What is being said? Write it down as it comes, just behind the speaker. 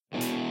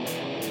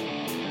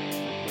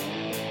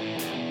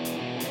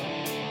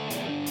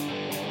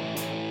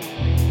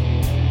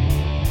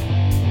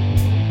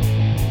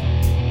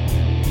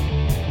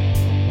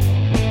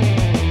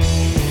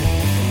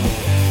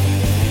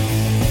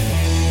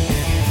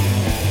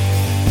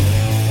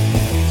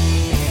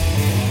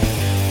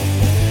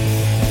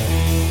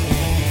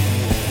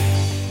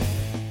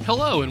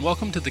Hello and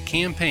welcome to The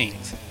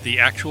Campaigns, the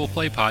actual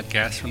play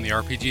podcast from the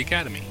RPG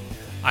Academy.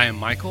 I am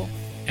Michael,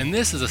 and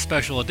this is a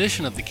special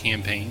edition of The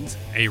Campaigns,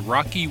 a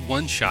Rocky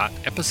one-shot,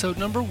 episode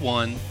number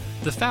 1,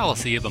 The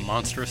Fallacy of a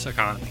Monstrous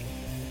Economy.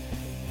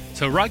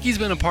 So Rocky's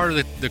been a part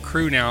of the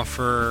crew now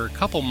for a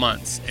couple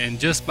months, and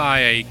just by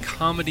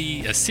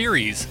a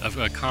series of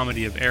a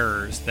comedy of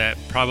errors that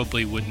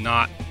probably would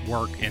not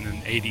work in an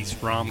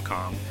 80s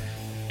rom-com,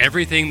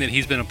 everything that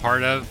he's been a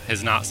part of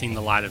has not seen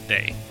the light of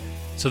day.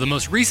 So the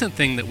most recent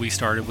thing that we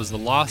started was the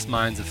Lost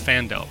Mines of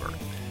Phandelver.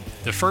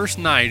 The first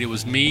night it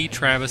was me,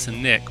 Travis,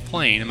 and Nick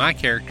playing, and my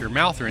character,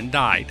 Maltherin,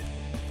 died,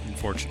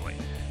 unfortunately.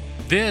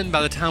 Then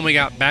by the time we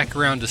got back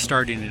around to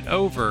starting it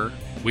over,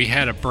 we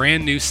had a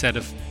brand new set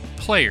of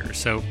players.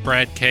 So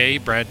Brad K,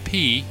 Brad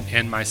P,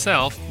 and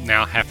myself,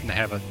 now having to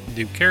have a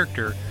new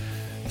character,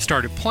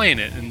 started playing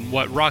it. And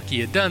what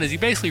Rocky had done is he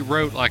basically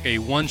wrote like a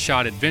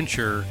one-shot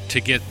adventure to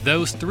get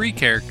those three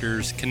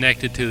characters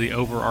connected to the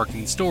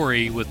overarching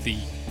story with the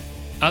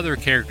other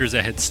characters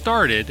that had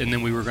started, and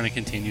then we were going to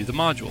continue the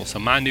module. So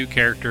my new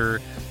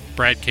character,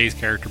 Brad K's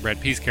character, Brad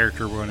P's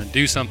character, were going to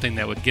do something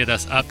that would get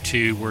us up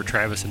to where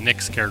Travis and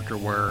Nick's character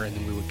were, and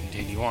then we would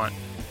continue on.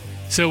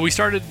 So we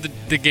started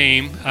the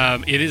game.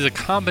 It is a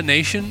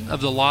combination of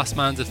the Lost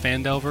Mines of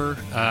Phandelver.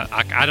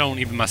 I don't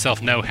even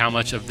myself know how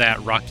much of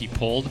that Rocky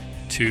pulled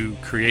to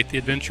create the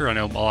adventure. I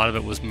know a lot of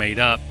it was made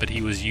up, but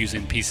he was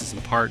using pieces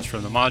and parts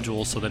from the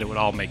module so that it would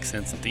all make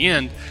sense at the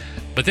end.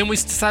 But then we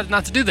decided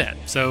not to do that.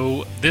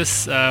 So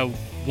this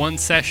one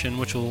session,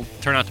 which will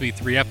turn out to be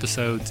 3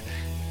 episodes,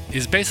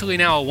 is basically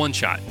now a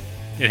one-shot.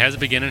 It has a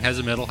beginning, has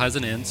a middle, has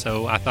an end,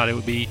 so I thought it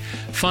would be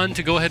fun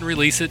to go ahead and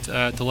release it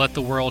to let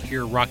the world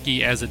hear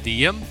Rocky as a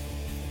DM.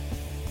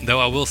 Though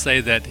I will say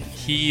that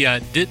he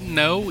didn't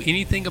know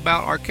anything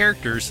about our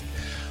characters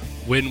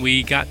when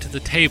we got to the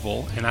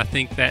table, and I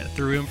think that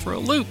threw him for a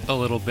loop a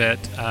little bit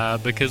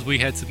because we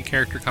had some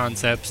character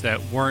concepts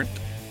that weren't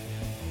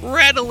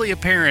readily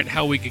apparent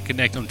how we could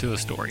connect them to a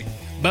story.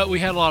 But we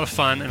had a lot of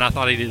fun, and I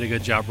thought he did a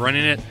good job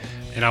running it,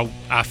 and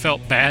I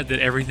felt bad that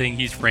everything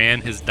he's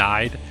ran has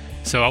died,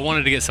 so I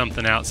wanted to get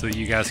something out so that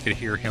you guys could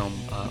hear him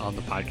on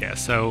the podcast.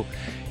 So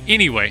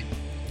anyway,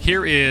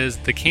 here is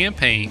The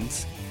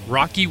Campaigns,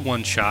 Rocky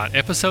One Shot,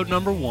 episode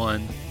number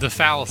 1, The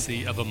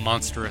Fallacy of a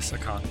Monstrous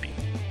Economy.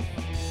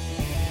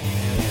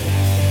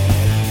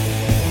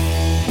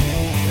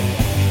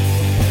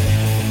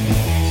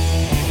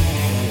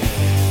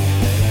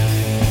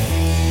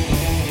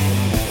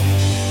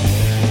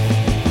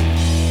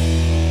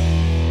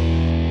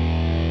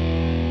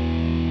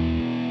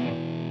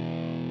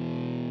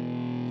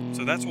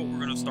 So that's what we're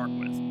going to start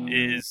with,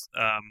 is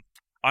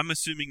I'm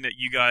assuming that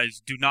you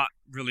guys do not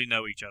really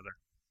know each other.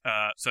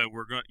 So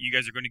you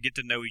guys are going to get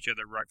to know each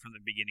other right from the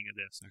beginning of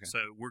this. Okay.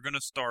 So we're going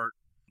to start,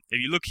 if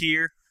you look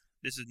here,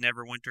 this is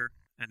Neverwinter,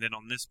 and then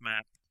on this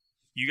map,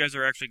 you guys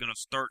are actually going to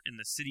start in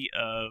the city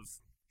of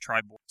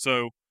Tribor.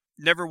 So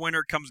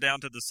Neverwinter comes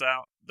down to the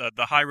south,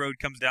 the high road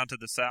comes down to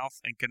the south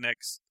and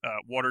connects,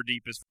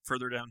 Waterdeep is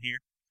further down here.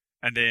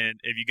 And then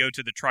if you go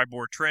to the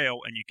Tribor Trail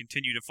and you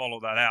continue to follow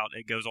that out,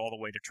 it goes all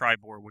the way to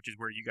Tribor, which is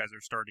where you guys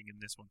are starting in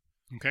this one.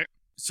 Okay.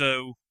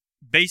 So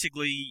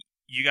basically,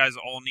 you guys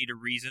all need a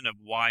reason of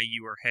why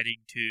you are heading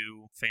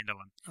to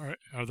Phandalin. All right.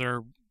 Are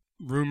there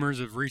rumors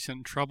of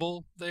recent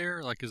trouble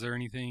there? Like, is there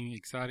anything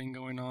exciting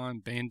going on?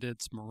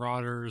 Bandits,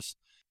 marauders?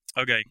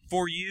 Okay.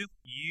 For you,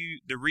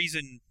 the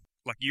reason,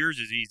 like, yours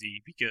is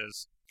easy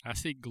because I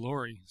seek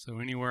glory. So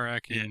anywhere I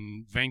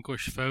can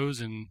vanquish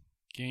foes and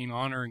gain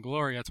honor and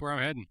glory, that's where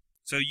I'm heading.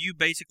 So you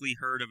basically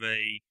heard of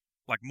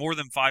more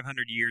than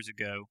 500 years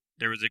ago,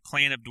 there was a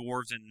clan of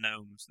dwarves and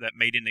gnomes that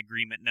made an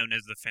agreement known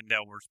as the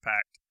Phandelver's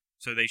Pact.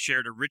 So they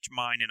shared a rich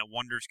mine in a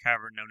wondrous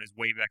cavern known as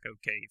Wave Echo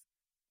Cave.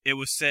 It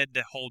was said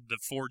to hold the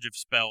Forge of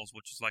Spells,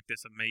 which is like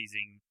this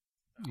amazing,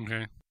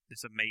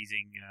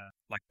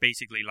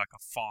 basically like a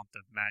font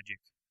of magic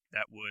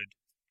that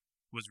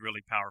was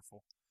really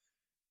powerful.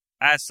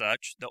 As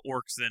such, the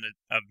orcs then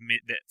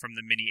from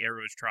the Many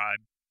Arrows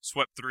tribe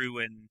swept through,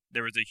 and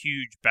there was a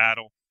huge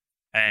battle,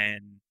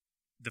 and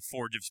the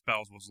Forge of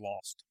Spells was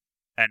lost,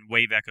 and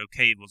Wave Echo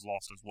Cave was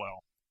lost as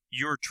well.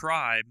 Your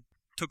tribe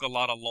took a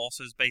lot of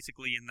losses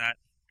basically in that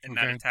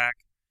attack,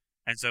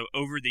 and so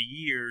over the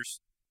years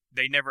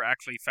they never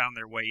actually found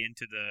their way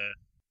into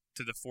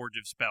the Forge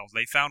of Spells.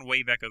 They found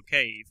Wave Echo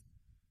Cave,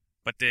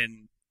 but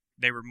then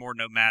they were more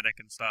nomadic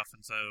and stuff,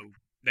 and so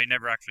they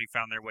never actually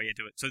found their way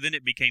into it. So then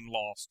it became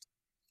lost,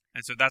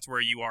 and so that's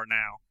where you are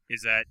now,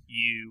 is that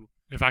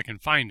if I can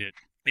find it.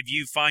 If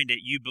you find it,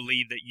 you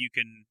believe that you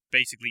can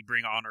basically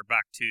bring honor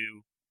back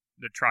to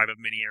the tribe of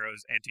Many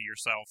Arrows and to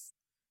yourself,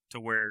 to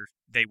where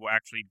they will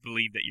actually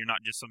believe that you're not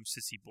just some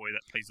sissy boy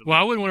that plays the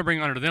I wouldn't want to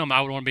bring honor to them. I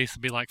would want to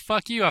basically be like,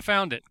 fuck you, I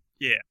found it.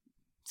 Yeah.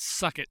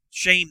 Suck it.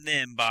 Shame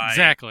them by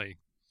exactly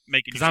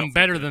making because I'm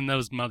better than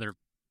those mother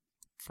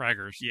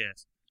fraggers.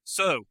 Yes.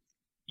 So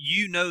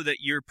you know that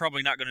you're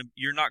probably not gonna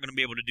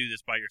be able to do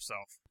this by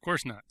yourself. Of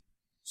course not.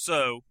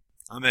 So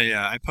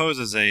I pose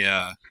as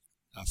a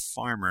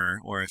farmer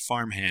or a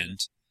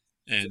farmhand,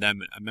 and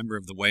I'm a member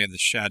of the Way of the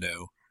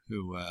Shadow,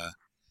 who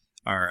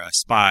are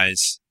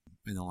spies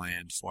in the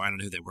land for. I don't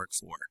know who they work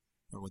for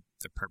or what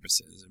their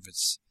purpose is. If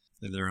it's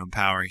their own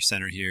power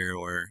center here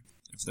or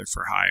if they're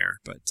for hire.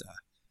 But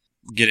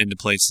get into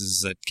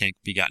places that can't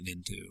be gotten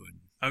into. And,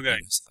 Okay.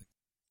 stuff.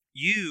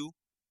 You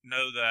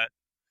know that.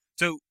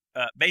 So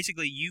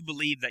basically, you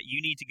believe that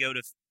you need to go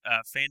to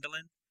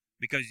Phandalin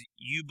because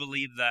you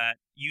believe that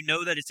you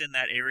know that it's in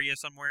that area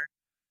somewhere,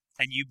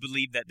 and you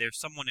believe that there's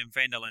someone in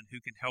Phandalin who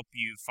can help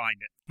you find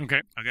it.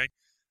 Okay. Okay.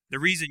 The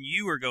reason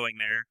you are going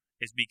there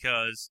is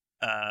because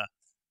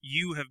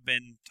you have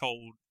been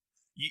told.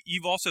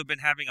 You've also been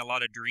having a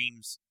lot of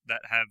dreams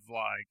that have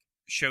like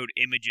showed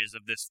images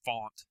of this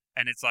font,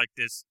 and it's like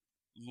this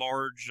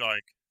large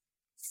like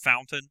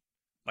fountain,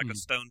 like a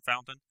stone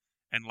fountain,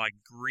 and like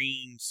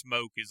green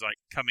smoke is like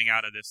coming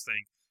out of this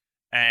thing,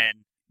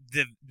 and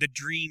the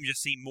dream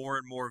just seemed more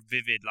and more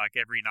vivid like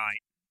every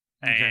night,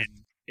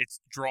 and it's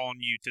drawn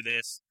you to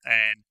this.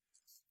 And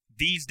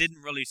these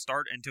didn't really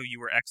start until you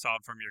were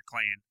exiled from your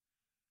clan,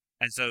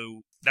 and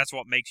so that's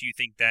what makes you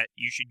think that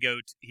you should go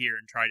here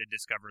and try to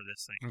discover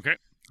this thing. Okay,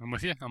 I'm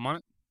with you. I'm on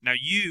it. Now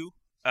you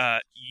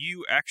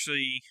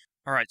actually,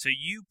 all right. So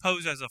you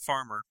pose as a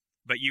farmer,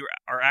 but you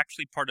are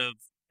actually part of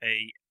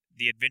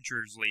the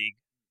Adventurers League,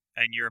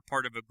 and you're a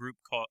part of a group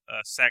called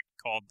a sect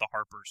called the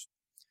Harpers.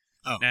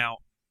 Oh, now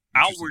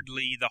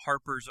outwardly the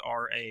Harpers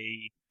are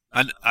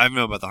I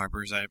know about the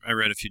Harpers. I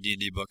read a few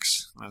D&D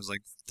books when I was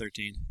like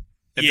 13.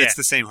 If Yeah. it's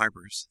the same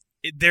Harpers.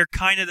 They're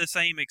kind of the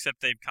same,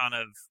 except they've kind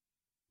of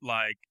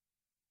like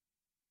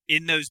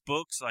in those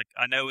books, like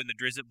I know in the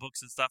Drizzt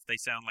books and stuff, they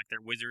sound like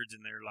they're wizards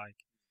and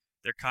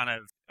they're kind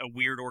of a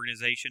weird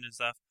organization and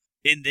stuff.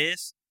 In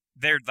this,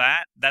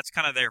 that's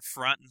kind of their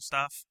front and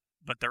stuff,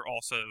 but they're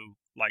also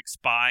like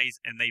spies,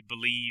 and they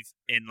believe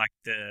in like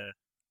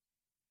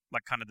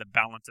kind of the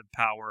balance of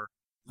power.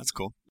 That's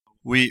cool.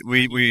 We're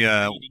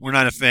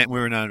not a fan.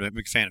 We're not a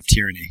big fan of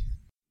tyranny,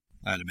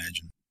 I'd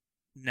imagine.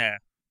 No.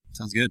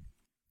 Sounds good.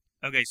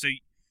 Okay, so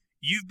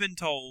you've been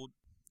told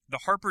the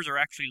Harpers are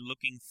actually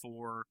looking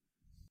for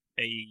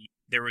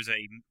there was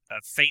a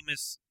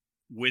famous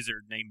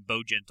wizard named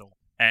Bowgentle,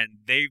 and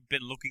they've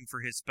been looking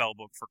for his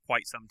spellbook for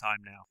quite some time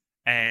now.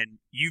 And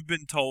you've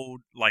been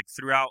told, like,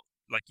 throughout,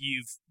 like,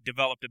 you've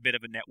developed a bit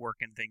of a network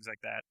and things like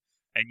that,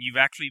 and you've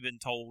actually been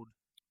told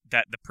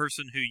that the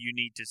person who you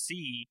need to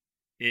see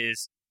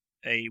is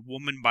a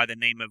woman by the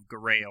name of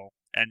Garael,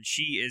 and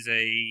she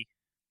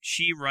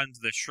runs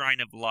the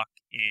Shrine of Luck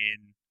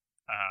in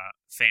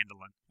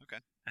Phandalin. Okay.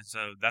 And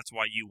so that's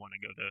why you want to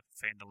go to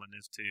Phandalin,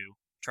 is to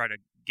try to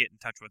get in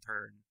touch with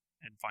her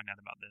and find out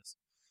about this.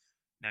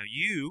 Now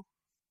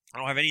I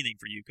don't have anything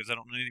for you because I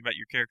don't know anything about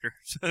your character.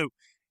 So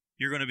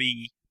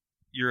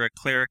you're a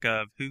cleric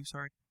of who,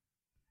 sorry?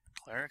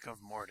 Cleric of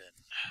Morden.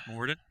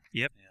 Morden?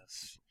 Yep.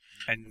 Yes.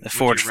 And The what's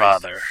Forge your race?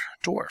 Father.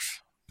 Dwarf.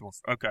 Dwarf.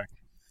 Okay.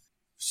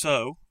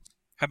 So,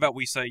 how about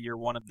we say you're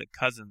one of the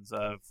cousins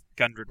of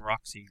Gundren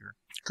Rockseeker?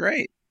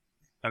 Great.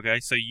 Okay,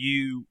 so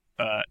you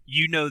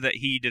know that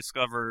he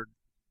discovered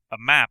a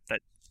map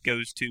that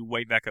goes to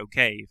Wayvecco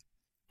Cave,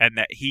 and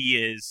that he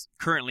is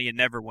currently in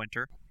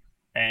Neverwinter,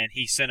 and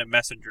he sent a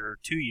messenger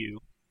to you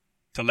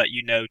to let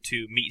you know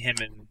to meet him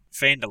in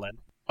Phandalin,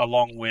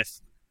 along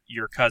with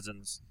your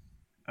cousins.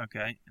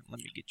 Okay, let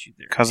me get you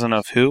there. Cousin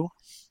of who?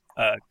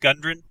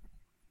 Gundren.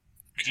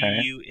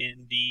 Okay.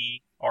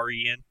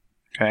 Gundren.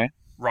 Okay.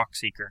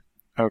 Rockseeker.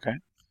 Okay.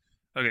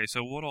 Okay,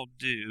 so what I'll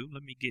do,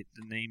 let me get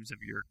the names of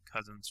your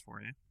cousins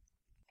for you.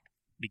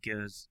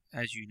 Because,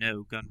 as you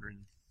know,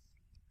 Gundren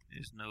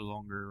is no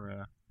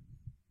longer,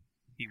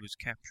 he was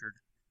captured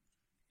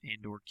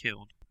and or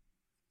killed.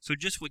 So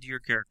just with your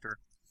character,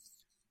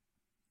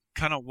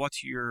 kind of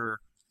what's your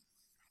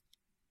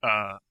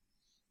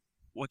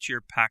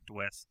pact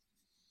with?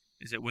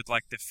 Is it with,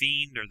 like, the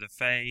Fiend or the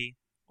Fae,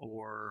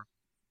 or...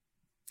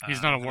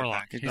 He's not a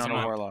warlock. He's He's not a a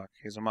monk. warlock.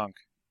 He's a monk.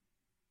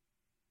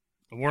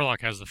 The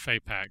warlock has the Fey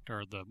Pact,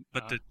 or the...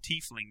 But the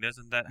Tiefling,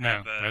 doesn't that no,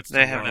 have a, that's They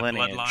the have a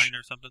warlock. lineage. bloodline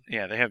or something?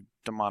 Yeah, they have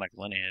demonic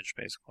lineage,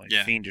 basically.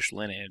 Yeah. Fiendish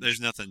lineage. There's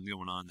nothing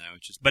going on there.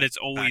 It's just But it's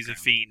always background.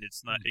 a Fiend.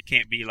 It's not. It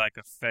can't be like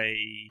a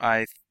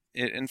Fae...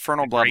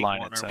 Infernal The Great Bloodline,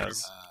 One it or whatever.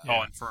 says.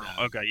 Oh, Infernal.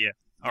 no. Okay, yeah.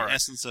 The All right.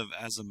 essence of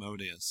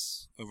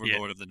Asmodeus,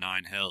 overlord of the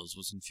Nine Hells,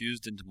 was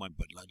infused into my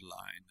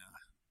bloodline.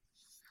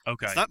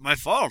 Okay. It's not my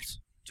fault.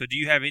 So do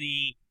you have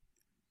any,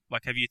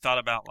 like, have you thought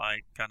about,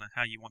 like, kind of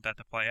how you want that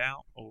to play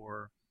out?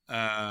 Or,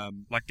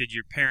 like, did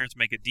your parents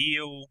make a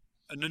deal?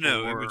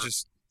 No. It Or- was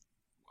just.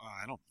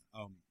 I don't.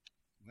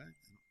 What?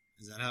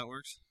 Is that how it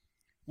works?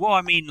 Well,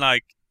 I mean,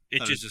 like, I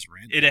thought it was just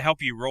random. it'll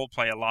help you role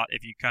play a lot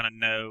if you kind of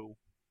know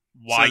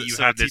why you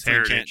so have a this tiefling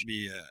heritage. Can't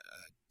be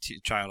a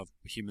child of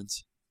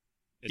humans.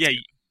 It's Yeah,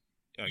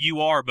 good. you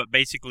are, but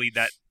basically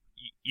that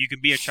you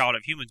can be a child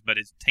of humans, but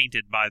it's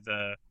tainted by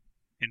the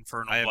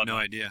infernal I have bloodline. no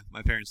idea.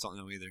 My parents don't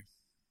know either.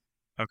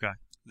 Okay.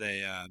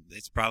 They.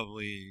 It's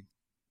probably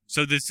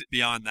So this,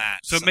 beyond that.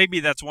 so maybe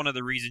that's one of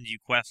the reasons you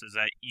quest, is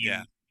that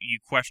you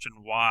question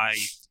why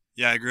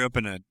Yeah, I grew up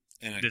in a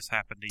this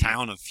happened to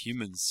town of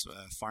humans,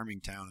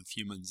 farming town of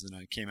humans, and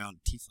I came out in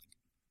tiefling.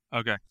 you.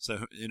 Okay.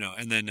 So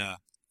and then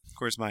Of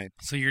course,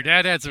 So your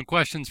dad had some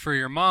questions for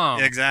your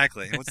mom.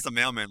 Exactly. What's the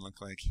mailman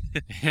look like?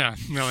 Yeah,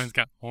 Melon's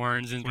got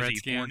horns and Was red he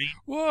skin. horny?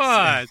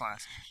 What?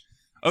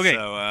 Okay.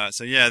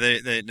 So yeah,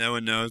 they no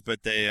one knows,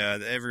 but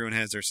everyone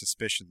has their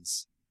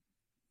suspicions.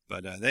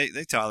 But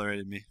they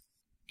tolerated me.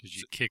 Because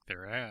you kicked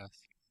their ass.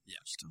 Yeah.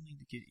 Still need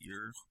to get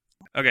your...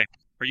 Okay.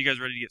 Are you guys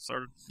ready to get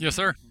started? Yes,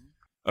 sir.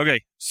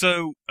 Okay.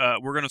 So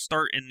we're going to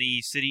start in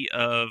the city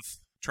of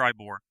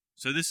Tribor.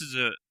 So this is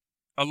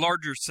a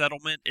larger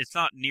settlement. It's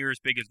not near as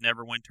big as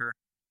Neverwinter,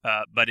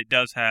 but it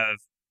does have...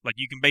 Like,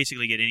 you can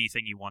basically get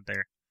anything you want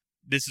there.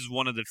 This is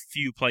one of the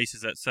few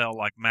places that sell,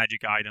 like,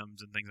 magic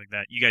items and things like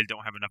that. You guys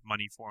don't have enough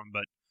money for them,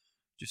 but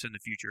just in the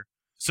future.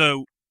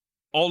 So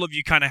all of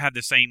you kind of have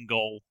the same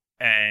goal,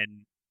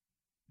 and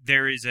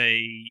there is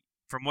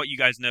from what you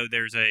guys know,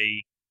 there's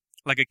a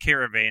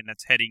caravan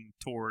that's heading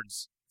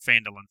towards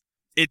Phandalin.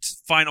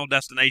 Its final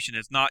destination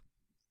is not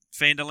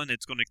Phandalin.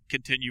 It's going to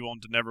continue on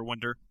to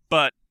Neverwinter,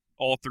 but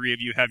all three of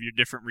you have your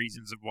different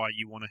reasons of why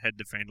you want to head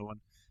to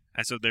Phandalin,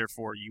 and so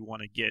therefore you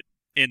want to get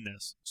in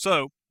this.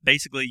 So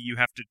basically you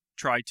have to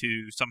try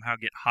to somehow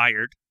get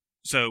hired.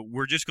 So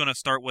we're just going to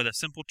start with a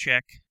simple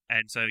check,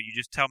 and so you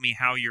just tell me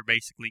how you're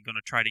basically going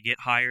to try to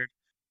get hired.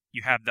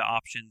 You have the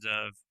options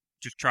of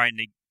just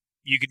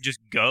you can just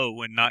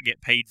go and not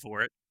get paid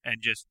for it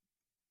and just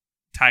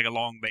tag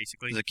along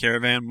basically. The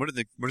caravan. What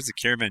does the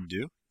caravan do?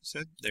 You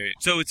said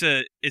So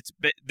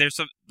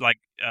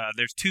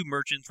there's two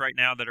merchants right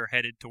now that are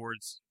headed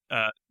towards.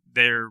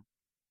 They're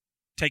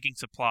taking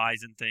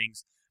supplies and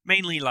things,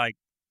 mainly like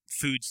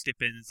food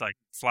stipends, like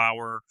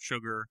flour,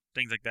 sugar,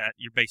 things like that.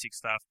 Your basic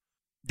stuff.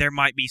 There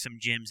might be some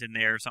gems in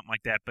there or something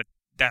like that, but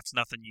that's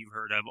nothing you've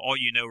heard of. All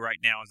you know right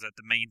now is that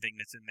the main thing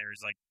that's in there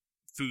is like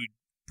food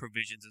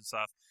provisions and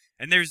stuff.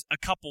 And there's a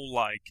couple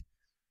like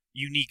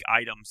unique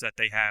items that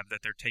they have that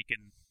they're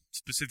taking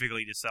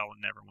specifically to sell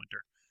in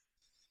Neverwinter.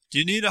 Do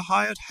you need a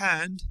hired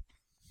hand?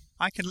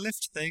 I can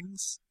lift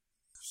things.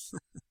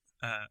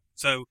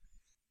 So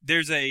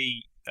there's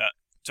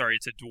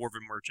it's a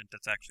dwarven merchant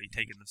that's actually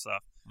taking the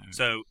stuff. Right.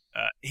 So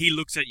he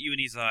looks at you and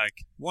he's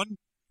like, one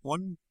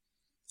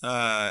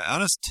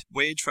honest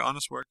wage for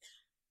honest work.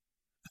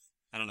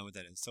 I don't know what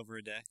that is. Silver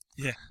a day.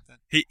 Yeah.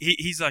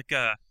 He's like,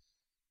 I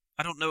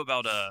don't know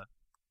about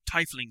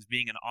tieflings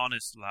being an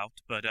honest lout,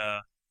 but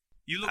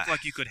you look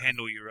like you could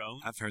handle your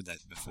own. I've heard that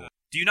before.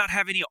 Do you not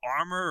have any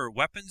armor or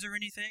weapons or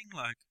anything?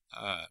 Like,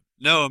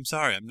 no, I'm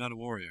sorry. I'm not a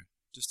warrior.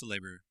 Just a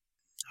laborer.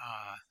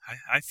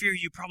 I fear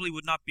you probably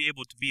would not be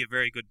able to be a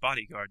very good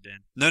bodyguard then.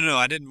 No,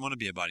 I didn't want to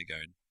be a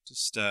bodyguard.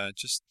 Just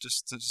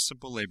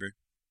simple labor.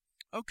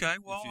 Okay,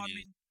 well, I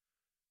mean,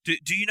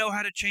 do you know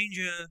how to change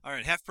a... All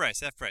right, half price,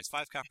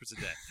 5 coppers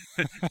a day.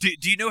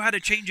 do you know how to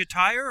change a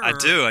tire? Or I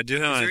do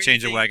know how to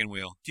change a wagon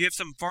wheel. Do you have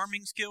some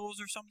farming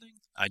skills or something?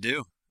 I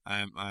do.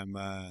 I'm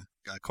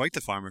quite the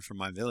farmer from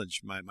my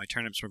village. My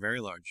turnips were very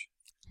large.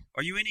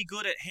 Are you any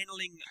good at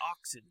handling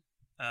oxen?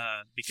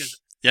 Because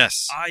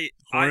yes, I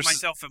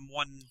myself am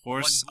one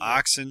horse, one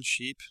oxen,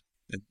 sheep.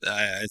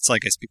 It's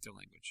like I speak their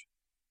language.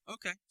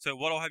 Okay, so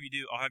what I'll have you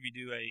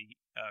do a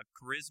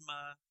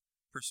charisma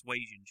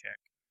persuasion check,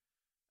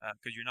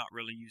 because you're not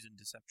really using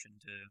deception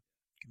to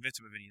convince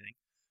them of anything.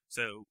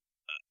 So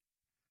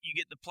you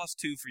get the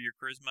 +2 for your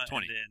charisma,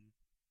 20. and then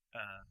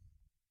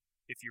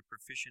if you're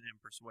proficient in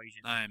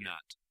persuasion, I am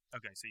not.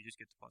 Okay, so you just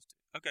get the +2.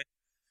 Okay.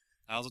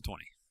 I was a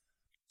 20.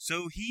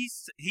 So he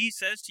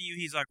says to you,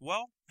 he's like,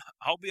 well,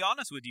 I'll be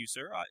honest with you,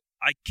 sir.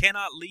 I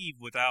cannot leave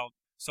without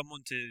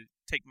someone to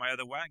take my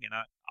other wagon.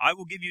 I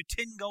will give you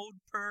 10 gold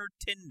per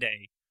 10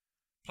 day.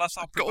 Plus,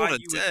 I'll provide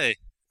gold you a day.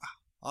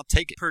 I'll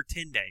take it. Per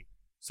 10 day.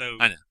 So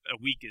I know.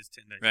 A week is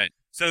 10 days. Right.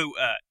 So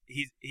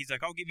he's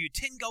like, I'll give you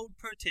 10 gold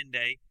per 10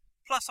 day.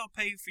 Plus, I'll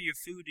pay for your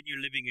food and your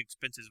living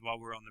expenses while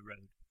we're on the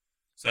road.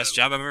 So, Best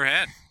job I've ever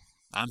had.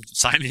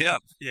 Sign me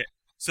up. Yeah.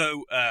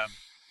 So I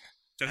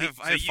have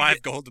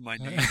 5 gold in my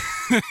name.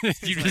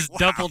 You just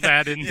doubled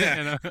that in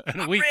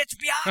a week. Rich,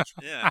 biatch.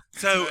 Yeah.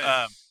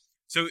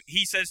 So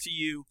he says to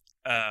you,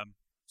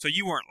 so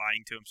you weren't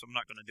lying to him, so I'm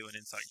not going to do an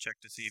insight check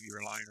to see if you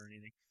were lying or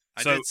anything.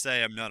 I did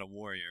say I'm not a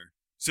warrior.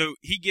 So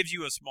he gives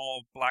you a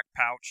small black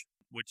pouch,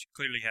 which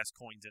clearly has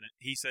coins in it.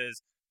 He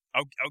says,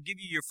 I'll give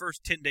you your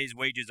first 10 days'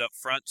 wages up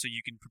front so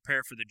you can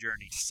prepare for the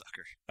journey.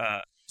 Sucker.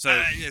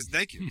 Yes,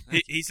 thank you.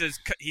 He says,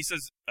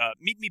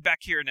 meet me back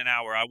here in an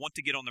hour. I want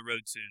to get on the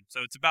road soon.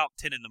 So it's about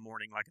 10 in the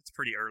morning, like it's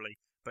pretty early,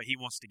 but he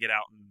wants to get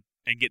out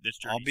and get this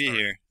journey I'll be started.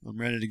 here. I'm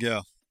ready to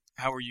go.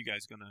 How are you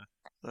guys going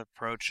to...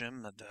 Approach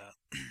him and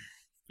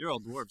You're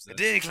all dwarves, though. good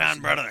day, clown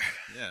brother.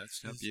 Yeah,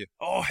 that's help you.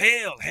 Oh,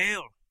 hail.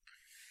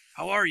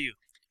 How are you?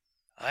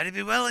 I'd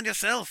be well, and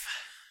yourself?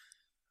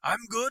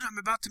 I'm good. I'm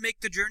about to make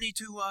the journey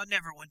to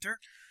Neverwinter.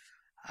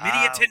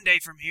 Many a 10 day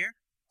from here.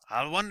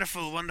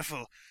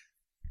 Wonderful.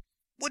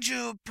 Would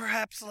you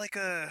perhaps like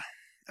a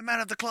man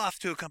of the cloth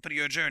to accompany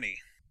your journey?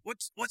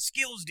 What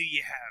skills do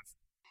you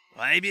have?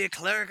 I be a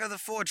cleric of the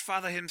Forge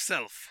Father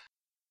himself.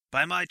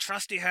 By my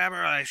trusty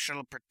hammer, I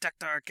shall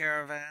protect our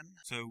caravan.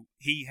 So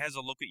he has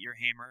a look at your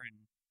hammer,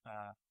 and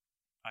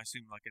I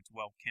assume like it's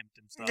well kempt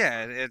and stuff.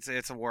 Yeah,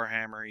 it's a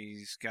warhammer.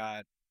 He's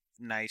got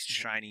nice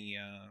shiny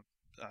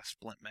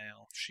splint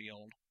mail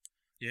shield.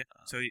 Yeah.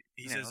 So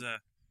he says,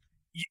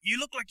 "You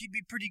look like you'd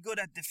be pretty good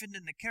at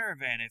defending the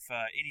caravan if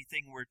any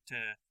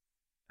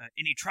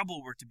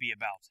trouble were to be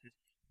about.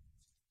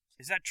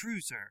 Is that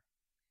true, sir?"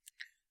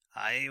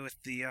 Aye,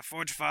 with the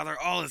Forge Father,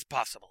 all is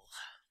possible.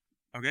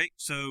 Okay,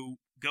 so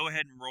go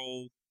ahead and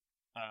roll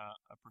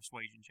a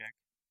persuasion check,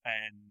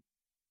 and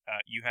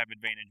you have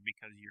advantage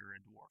because you're a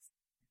dwarf.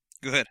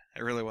 Good. I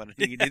really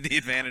needed the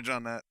advantage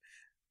on that.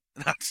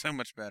 Not so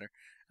much better.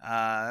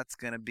 That's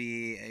going to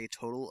be a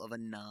total of a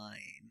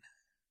 9.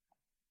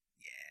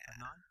 Yeah. A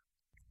 9?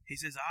 He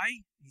says,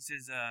 I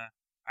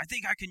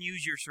think I can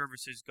use your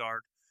services,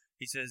 guard.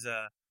 He says,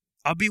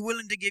 I'll be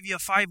willing to give you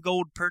 5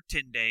 gold per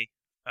 10 day.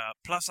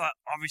 Plus,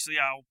 obviously,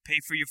 I'll pay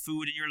for your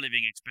food and your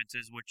living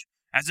expenses, which,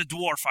 as a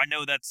dwarf, I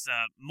know that's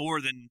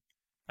more than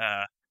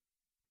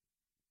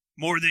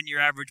your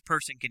average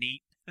person can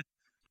eat.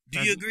 Do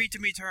you agree to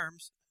me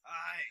terms?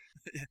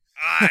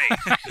 Aye.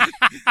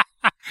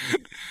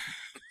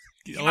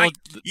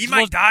 You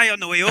might die on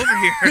the way over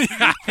here.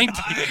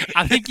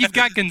 I think you've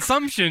got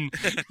consumption.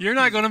 You're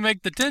not going to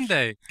make the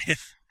 10-day.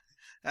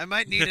 I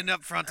might need an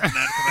upfront on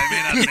that because I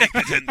may not make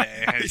the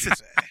 10-day, I should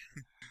say.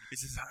 He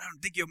says, I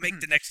don't think you'll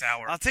make the next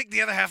hour. I'll take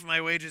the other half of my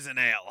wages in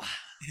ale.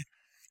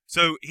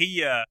 So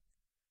he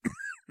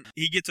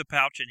gets a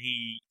pouch and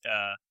he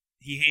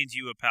hands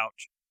you a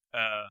pouch,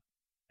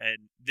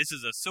 and this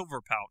is a silver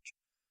pouch,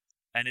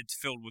 and it's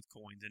filled with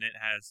coins, and it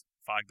has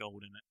 5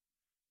 gold in it,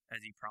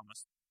 as he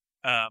promised.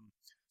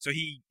 So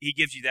he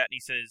gives you that, and he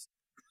says,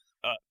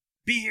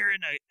 "Be here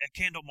in a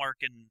candle mark,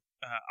 and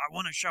I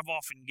want to shove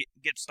off and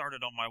get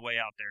started on my way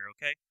out there,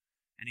 okay?"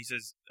 And he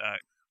says,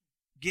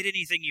 "Get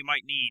anything you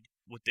might need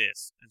with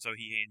this." And so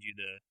he hands you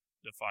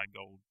the 5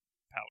 gold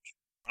pouch.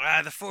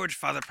 The Forge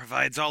Father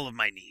provides all of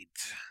my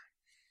needs.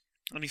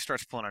 And he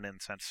starts pulling out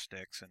incense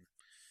sticks and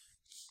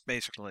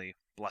basically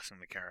blessing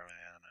the caravan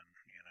and,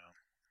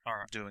 all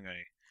right, doing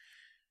a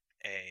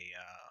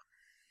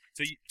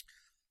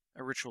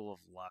ritual of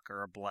luck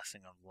or a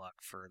blessing of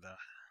luck for the...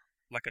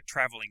 Like a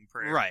traveling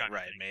prayer. Right. Kind of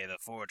thing. May the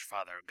Forge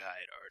Father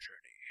guide our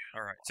journey.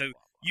 All right. So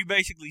you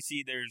basically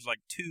see there's like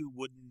 2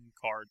 wooden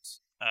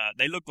carts.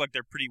 They look like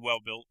they're pretty well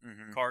built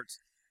carts,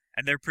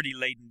 and they're pretty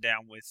laden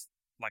down with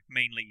like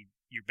mainly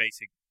your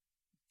basic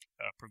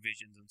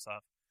provisions and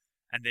stuff.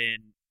 And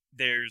then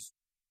there's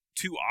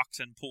 2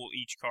 oxen pull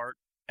each cart,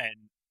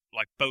 and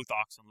like both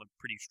oxen look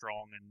pretty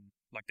strong and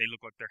like they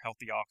look like they're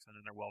healthy oxen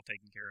and they're well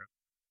taken care of.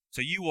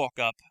 So you walk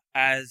up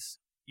as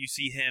you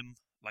see him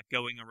like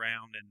going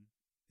around, and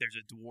there's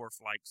a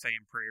dwarf like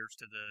saying prayers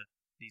to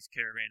these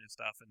caravan and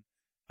stuff, and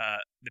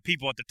the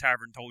people at the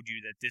tavern told you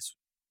that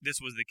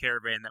this was the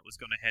caravan that was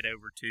going to head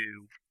over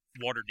to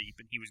Waterdeep,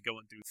 and he was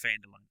going through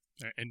Phandalin.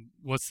 And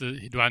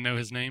do I know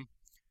his name?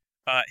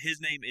 His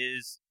name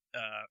is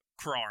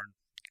Krarn.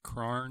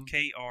 Krarn?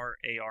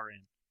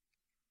 Krarn.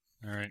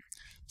 All right.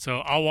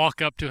 So I'll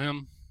walk up to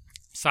him,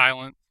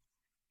 silent,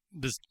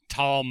 this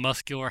tall,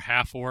 muscular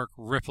half-orc,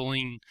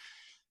 rippling,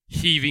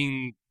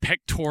 heaving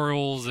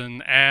pectorals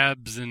and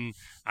abs, and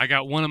I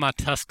got one of my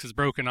tusks is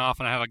broken off,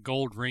 and I have a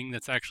gold ring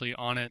that's actually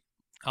on it.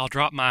 I'll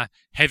drop my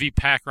heavy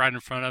pack right in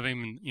front of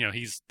him, and,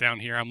 he's down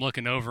here. I'm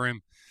looking over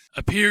him.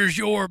 Appears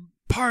your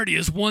party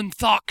is 1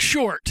 thock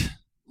short.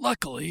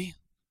 Luckily,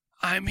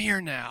 I'm here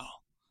now.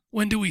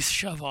 When do we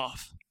shove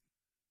off?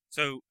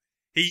 So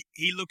he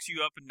looks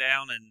you up and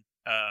down, and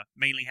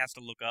mainly has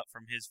to look up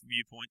from his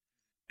viewpoint.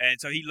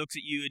 And so he looks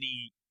at you, and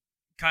he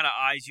kind of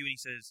eyes you, and he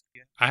says,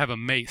 yeah. I have a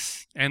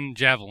mace and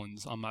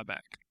javelins on my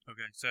back.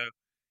 Okay, so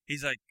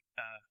he's like,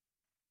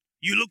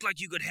 you look like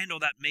you could handle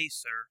that mace,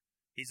 sir.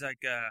 He's like,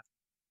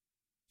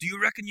 do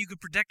you reckon you could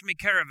protect me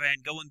caravan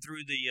going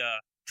through the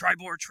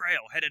Tribor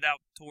Trail headed out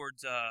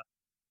towards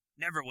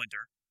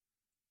Neverwinter?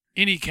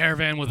 Any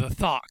caravan with a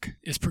thock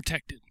is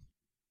protected.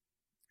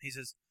 He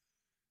says,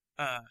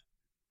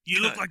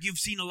 you look like you've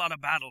seen a lot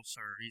of battles,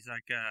 sir. He's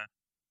like,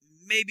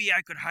 maybe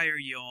I could hire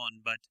you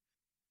on, but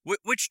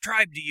which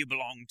tribe do you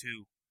belong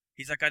to?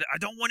 He's like, I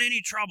don't want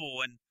any trouble,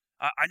 and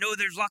I know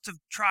there's lots of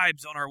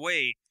tribes on our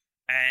way,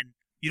 and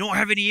you don't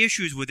have any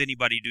issues with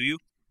anybody, do you?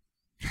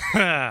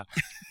 I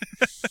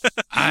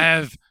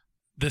have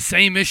the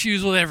same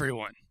issues with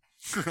everyone.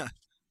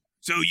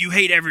 So you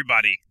hate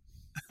everybody?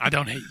 I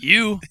don't hate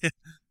you.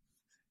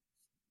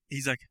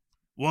 He's like,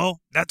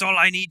 well, that's all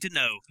I need to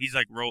know. He's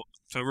like, roll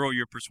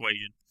your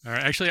persuasion. All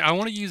right, actually, I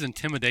want to use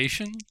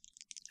intimidation.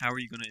 How are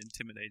you going to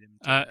intimidate him?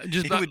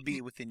 It would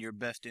be within your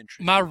best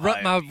interest. My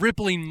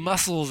rippling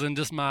muscles and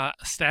just my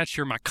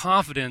stature, my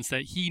confidence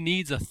that he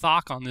needs a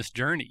thock on this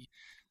journey.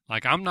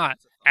 Like, I'm not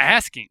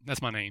asking.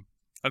 That's my name.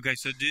 Okay,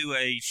 so do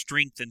a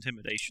strength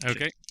intimidation check.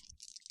 Okay.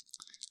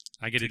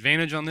 I get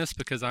advantage on this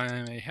because I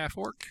am a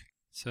half-orc.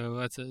 So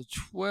that's a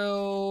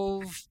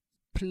 12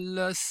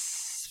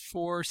 plus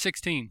 4,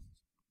 16.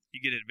 You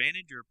get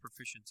advantage or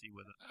proficiency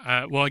with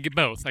it? Well, I get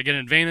both. I get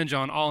an advantage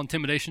on all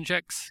intimidation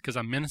checks because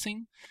I'm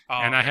menacing,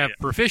 and I have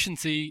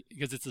proficiency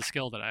because it's a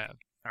skill that I have.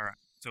 All right.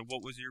 So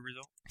what was your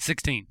result?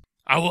 16.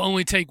 I will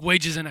only take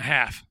wages and a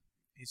half.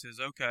 He says,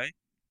 okay.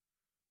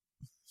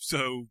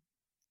 So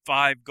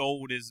 5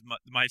 gold is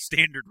my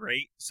standard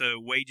rate. So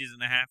wages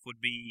and a half would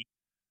be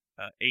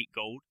 8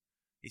 gold.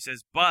 He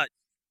says, but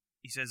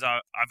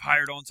I've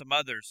hired on some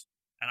others,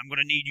 and I'm going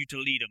to need you to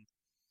lead them.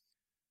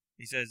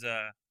 He says,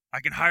 I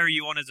can hire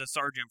you on as a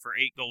sergeant for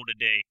 8 gold a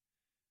day.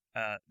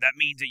 That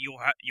means that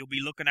you'll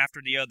be looking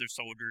after the other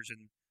soldiers,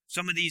 and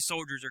some of these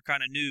soldiers are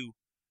kind of new,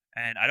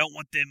 and I don't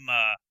want them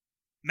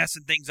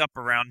messing things up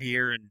around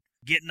here and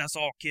getting us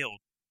all killed.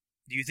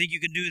 Do you think you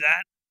can do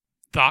that?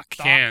 Doc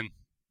can.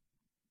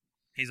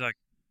 He's like,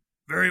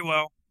 very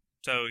well.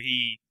 So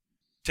he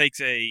takes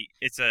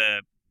it's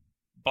a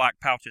black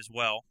pouch as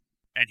well,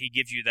 and he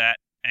gives you that,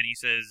 and he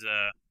says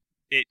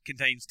it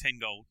contains 10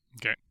 gold.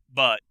 Okay.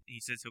 But he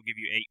says he'll give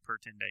you 8 per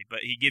 10 day. But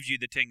he gives you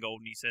the 10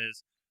 gold, and he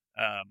says,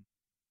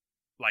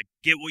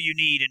 get what you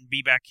need and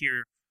be back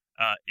here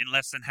in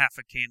less than half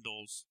a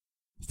candle's.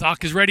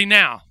 Doc is ready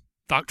now.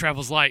 Doc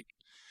travels light.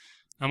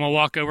 I'm going to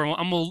walk over.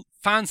 I'm going to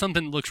find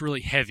something that looks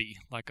really heavy,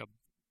 like a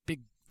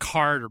big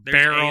cart or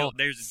barrel.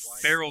 There's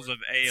barrels of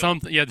ale.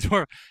 Something, yeah.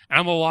 And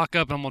I'm going to walk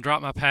up and I'm going to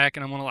drop my pack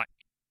and I'm going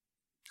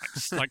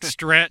to like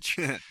stretch,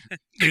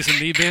 do some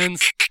knee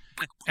bends,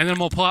 and then I'm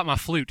going to pull out my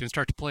flute and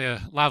start to play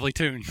a lively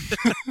tune.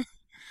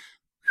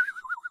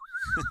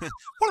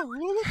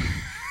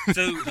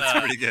 So That's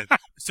pretty good.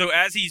 So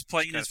as he's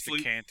playing his Just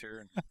flute, decanter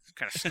and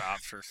kind of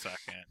stops for a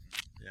second.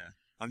 Yeah.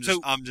 I'm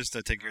just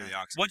taking care of the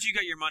oxen. once you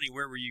got your money,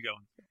 where were you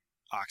going?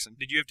 Oxen.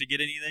 Did you have to get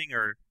anything,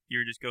 or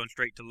you're just going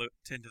straight to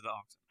tend to the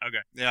oxen?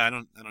 Okay. Yeah, I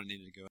don't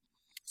need to go.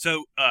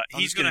 So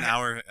He's gonna an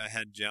hour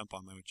ahead jump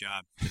on my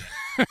job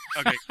today.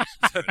 Okay.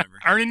 Whatever.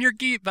 Earning your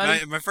keep,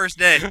 buddy. My first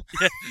day.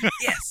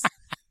 Yes.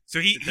 So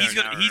he's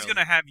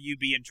gonna have you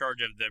be in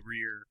charge of the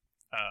rear,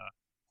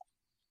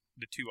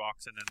 the 2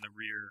 oxen and the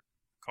rear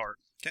cart.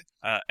 Okay.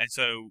 And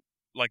so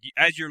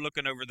as you're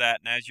looking over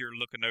that, and as you're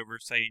looking over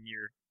saying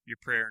your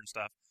prayer and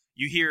stuff,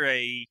 you hear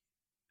a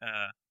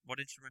what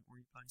instrument were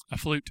you playing? A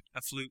flute.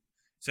 A flute.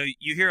 So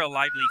you hear a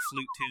lively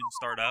flute tune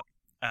start up,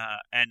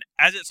 and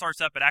as it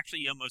starts up, it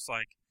actually almost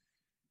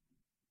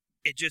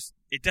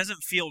it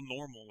doesn't feel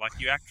normal. Like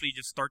you actually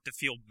just start to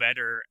feel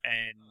better,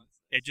 and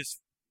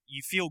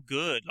you feel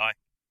good. Like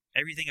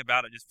everything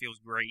about it just feels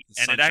great,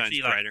 The and sun it actually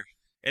shines brighter.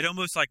 it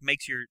almost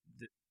makes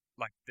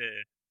the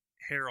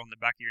hair on the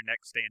back of your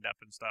neck stand up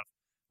and stuff.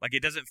 Like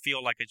it doesn't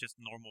feel like it's just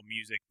normal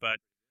music, but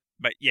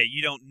yeah,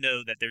 you don't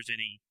know that there's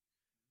any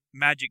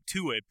magic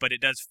to it, but it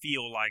does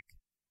feel like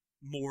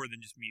more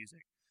than just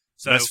music.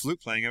 So Best flute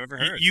playing I've ever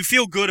heard. you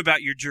feel good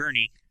about your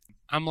journey.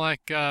 I'm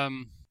like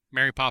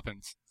Mary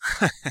Poppins.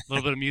 A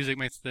little bit of music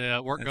makes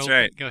the work That's go.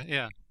 right. Go,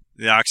 yeah.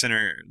 The oxen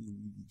are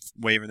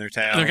waving their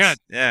tails. They're good.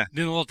 Yeah,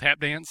 Doing a little tap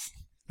dance.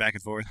 back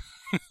and forth.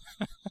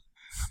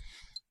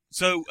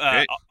 So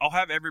Great. I'll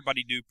have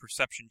everybody do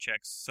perception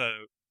checks.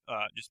 So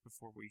just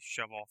before we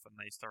shove off and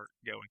they start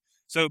going.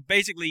 So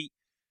basically,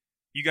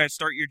 you guys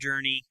start your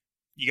journey.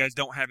 You guys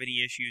don't have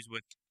any issues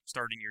with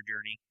starting your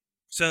journey.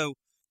 So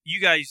you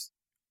guys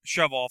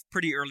shove off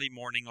pretty early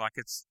morning, like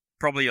it's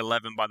probably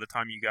 11 by the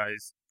time you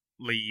guys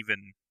leave.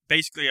 And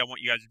basically, I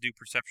want you guys to do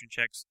perception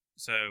checks.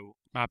 So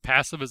My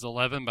passive is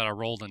 11, but I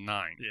rolled a 9.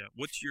 yeah,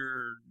 what's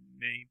your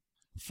name?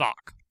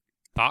 Thok.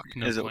 Thok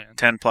knows Is it plan.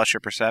 10 plus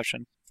your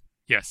perception?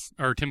 Yes,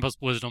 or 10 plus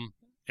wisdom.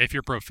 If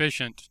you're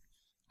proficient,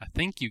 I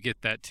think you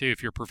get that too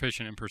if you're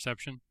proficient in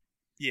perception.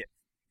 Yeah.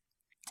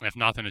 If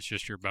not, then it's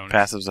just your bonus.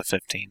 Passive's a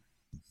 15.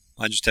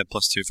 I just have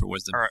 +2 for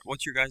wisdom. All right,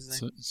 what's your guys'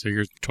 name? So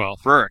you're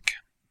 12. Rurik.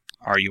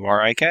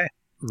 R-U-R-I-K.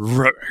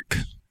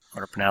 Rurik.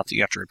 Or to pronounce it,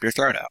 you have to rip your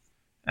throat out.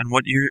 And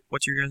what's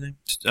your guys' name?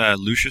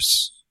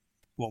 Lucius,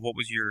 Well, what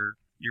was you're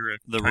a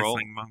The role?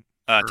 tiefling monk.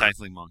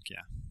 tiefling monk.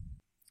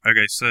 Yeah,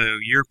 Okay, so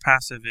your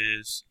passive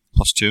is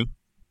 +2.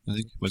 I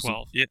think wisdom.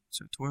 12. yeah,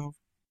 so 12.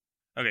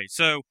 Okay,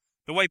 so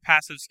the way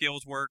passive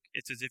skills work,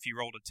 it's as if you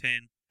rolled a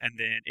 10, and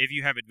then if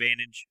you have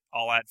advantage,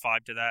 I'll add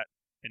 5 to that,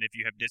 and if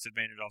you have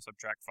disadvantage, I'll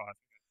subtract 5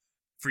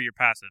 for your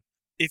passive.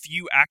 If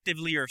you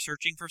actively are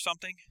searching for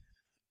something,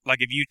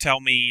 like if you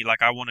tell me,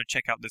 like, I want to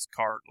check out this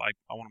cart, like,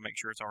 I want to make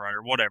sure it's all right,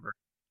 or whatever,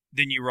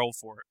 then you roll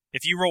for it.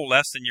 If you roll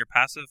less than your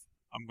passive,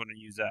 I'm going to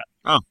use that.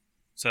 Oh.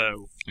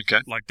 So,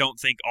 Okay. like, don't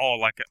think,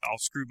 like, I'll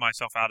screw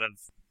myself out of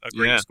a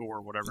great Yeah. score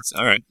or whatever. That's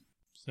all right.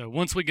 So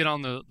once we get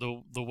on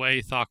the way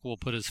Thok will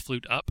put his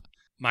flute up,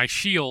 my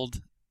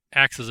shield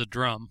acts as a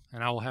drum,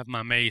 and I will have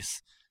my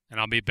mace, and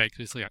I'll be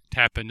basically like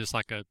tapping just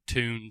like a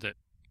tune that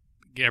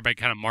get everybody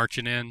kind of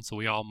marching in, so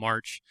we all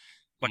march.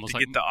 Like almost to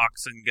like- get the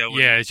oxen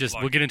going. Yeah, it's just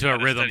like, we'll get into a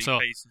at rhythm, steady so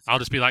pace and I'll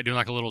stuff. just be like doing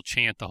like a little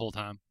chant the whole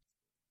time.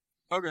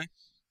 Okay.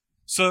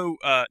 So,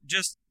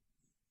 just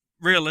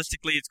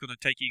realistically, it's going to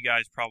take you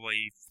guys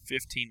probably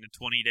 15 to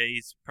 20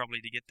 days probably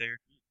to get there.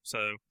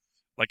 So,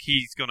 like,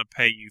 he's going to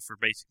pay you for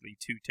basically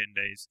 10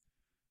 days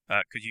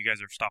because you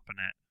guys are stopping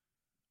at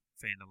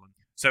Phandalin.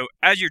 So,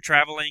 as you're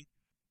traveling,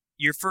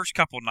 your first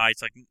couple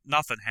nights, like,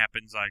 nothing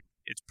happens. Like,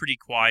 it's pretty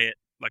quiet.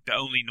 Like, the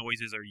only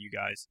noises are you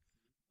guys.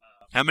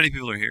 How many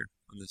people are here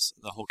on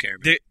the whole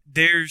caravan?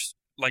 There's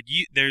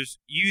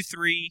you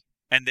 3,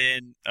 and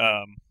then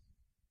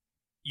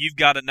you've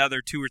got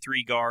another 2 or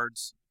 3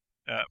 guards.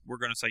 We're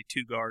going to say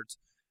 2 guards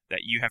that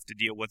you have to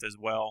deal with as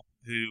well,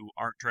 who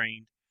aren't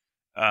trained.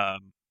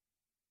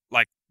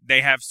 Like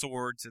they have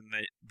swords,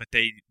 but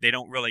they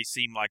don't really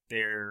seem like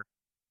they're.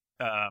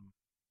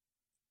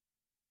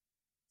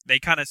 They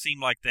kind of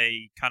seem like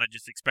they kind of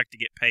just expect to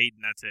get paid,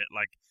 and that's it.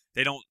 Like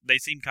they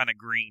seem kind of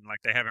green, like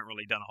they haven't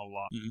really done a whole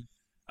lot.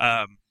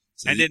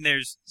 Mm-hmm. Then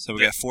there's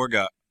we got 4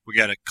 guards. We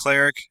got a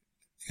cleric,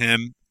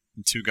 him,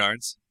 and 2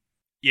 guards.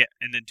 Yeah,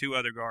 and then 2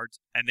 other guards,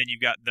 and then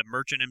you've got the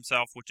merchant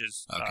himself, which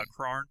is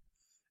Krarn,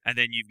 and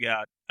then you've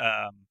got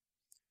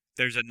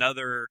there's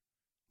another.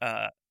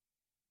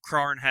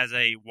 Krarn has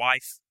a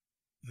wife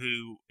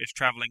who is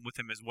traveling with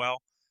him as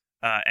well,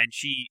 and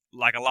she,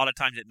 like, a lot of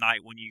times at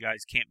night when you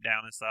guys camp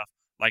down and stuff,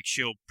 like,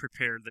 she'll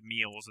prepare the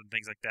meals and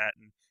things like that,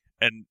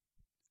 and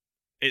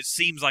it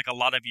seems like a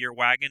lot of your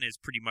wagon is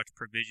pretty much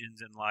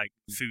provisions and like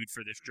food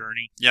for this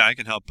journey. Yeah, I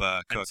can help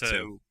cook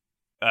too.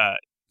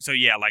 So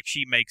yeah, like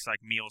she makes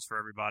like meals for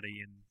everybody,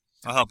 and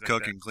I'll help like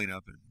cook that. and clean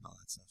up and all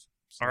that stuff.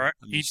 So all right.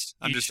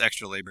 I'm just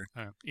extra labor.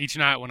 Each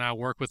night when I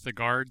work with the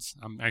guards,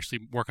 I'm actually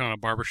working on a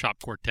barbershop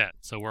quartet,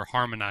 so we're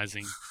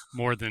harmonizing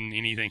more than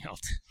anything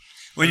else.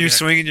 When you're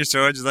swinging your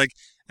swords, you're like,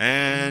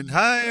 and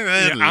higher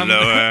and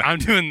lower. I'm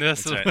doing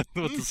this with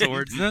the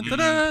swords. Conducting.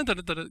 I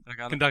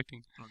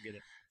don't get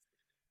it.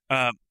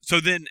 So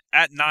then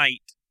at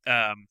night,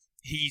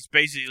 he's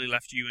basically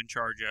left you in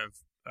charge of,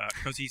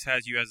 because he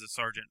has you as a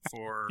sergeant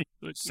for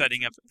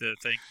setting up the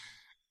thing.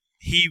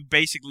 He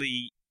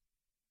basically,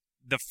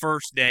 the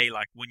first day,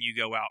 like when you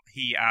go out,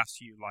 he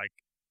asks you like,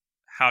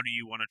 how do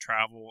you want to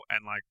travel,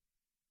 and like,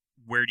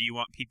 where do you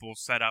want people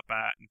set up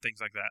at, and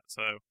things like that.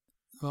 So,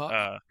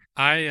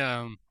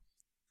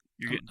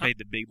 you're getting paid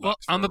the big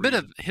bucks. Well, I'm a bit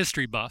of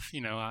history buff,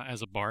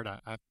 as a bard.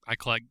 I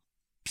collect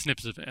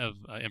snippets of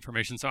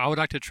information, so I would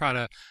like to try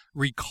to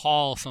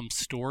recall some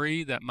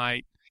story that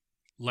might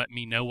let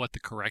me know what the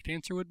correct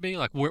answer would be,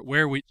 like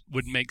where we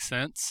would make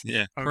sense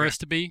for us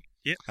to be.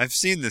 Yep. I've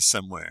seen this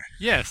somewhere.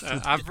 Yes,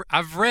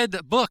 I've read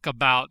a book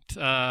about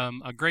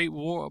a great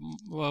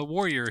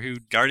warrior who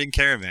guarding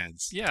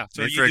caravans. Yeah,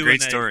 so made for a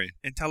great story.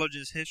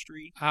 Intelligence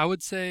history. I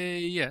would say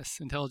yes,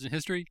 intelligent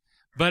history.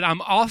 But I'm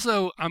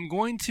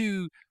going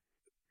to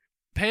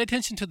pay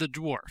attention to the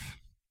dwarf.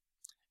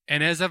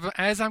 And as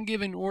I'm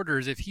giving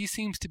orders, if he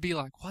seems to be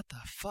like, what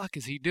the fuck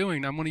is he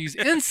doing? I'm going to use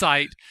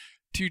insight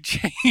to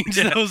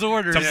change those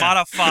orders. To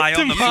modify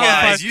on the fly.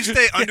 Guys, you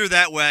stay under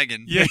that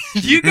wagon. Yeah,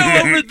 you go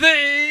over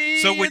there.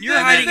 So when you're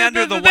hiding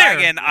under the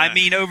wagon, I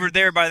mean over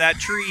there by that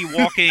tree,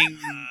 walking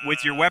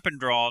with your weapon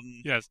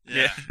drawn. Yes.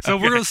 Yeah. So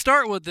we're going to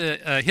start with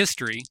the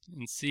history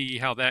and see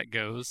how that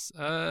goes.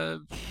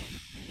 12.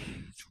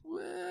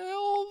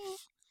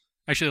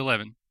 Actually,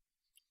 11.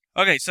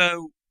 Okay,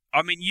 so,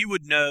 I mean, you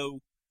would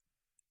know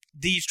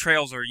these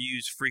trails are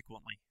used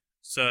frequently.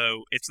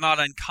 So it's not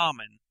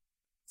uncommon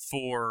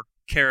for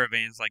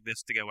caravans like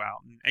this to go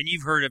out. And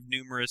you've heard of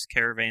numerous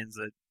caravans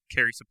that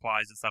carry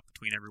supplies and stuff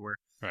between everywhere.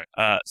 Right.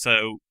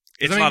 So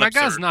it's not not absurd.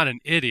 absurd. Guy's not an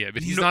idiot,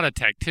 but he's not a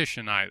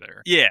tactician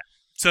either. Yeah.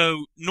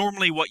 So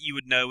normally what you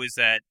would know is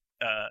that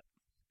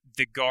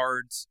the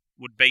guards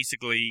would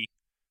basically,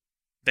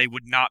 they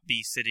would not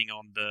be sitting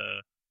on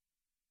the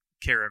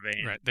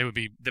caravan. Right. They would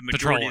be the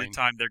majority patrolling. of the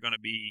time they're going to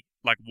be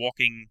like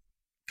walking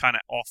kind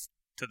of off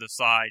to the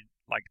side,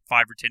 like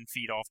 5 or 10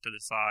 feet off to the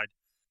side,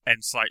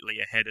 and slightly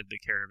ahead of the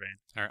caravan.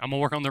 All right, I'm gonna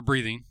work on their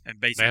breathing.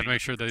 And basically, they have to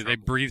make sure that they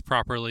breathe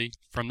properly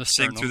from the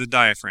Sing sternum. through the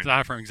diaphragm.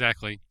 Diaphragm,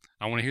 exactly.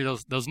 I want to hear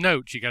those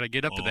notes. You got to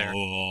get up to there.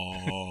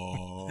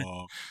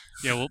 Oh.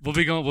 Yeah, we'll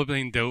be going. We'll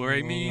be in do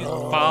re mi fa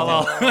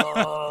la.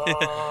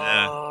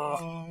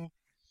 Yeah.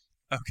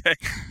 Okay.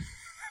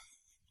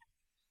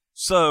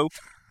 So,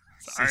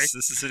 sorry. This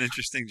is an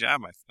interesting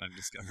job I've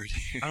discovered.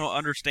 I don't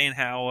understand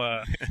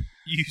how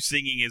you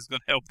singing is going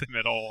to help them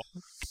at all.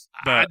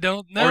 But, I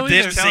don't know. Or them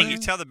either. singing. You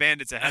tell the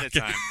bandits ahead of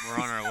time we're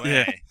on our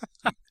way.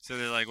 So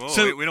they're like, whoa,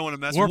 So we don't want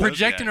to mess We're with those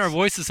projecting guys. our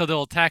voices so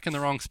they'll attack in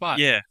the wrong spot.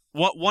 Yeah.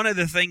 One of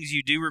the things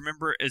you do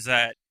remember is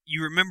that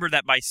you remember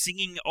that by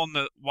singing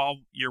while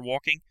you're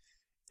walking,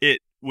 it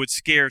would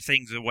scare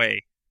things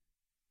away.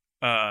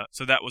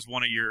 So that was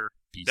one of your.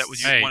 That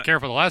was your Hey, one,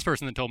 careful. The last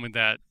person that told me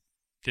that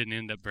didn't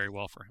end up very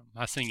well for him.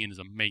 My singing is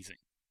amazing.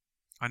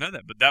 I know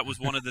that, but that was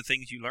one of the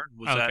things you learned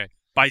was Okay. that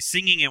by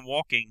singing and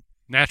walking,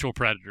 Natural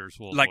predators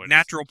will like avoid us.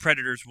 natural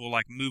predators will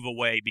like move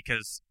away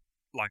because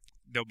like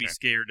they'll be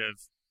scared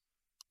of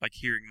like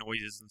hearing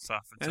noises and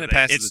stuff, and And so it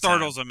passes it the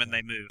startles time. them and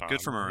they move.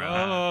 Good for morale.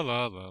 La,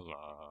 la, la,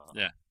 la.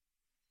 Yeah.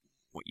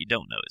 What you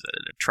don't know is that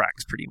it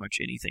attracts pretty much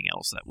anything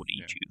else that would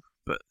eat you,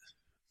 but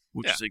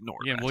we'll just ignore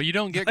Yeah, that. well, you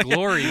don't get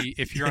glory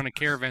if you're on a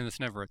caravan that's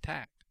never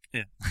attacked.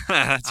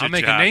 That's I'll your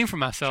make job. a name for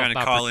myself. Trying to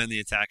by call in the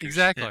attackers.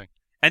 Exactly. Yeah.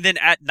 And then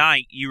at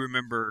night, you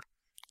remember,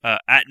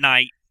 at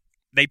night,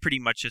 they pretty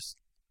much just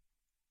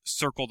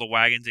circle the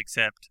wagons,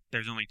 except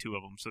there's only 2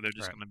 of them, so they're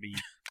just going to be...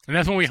 And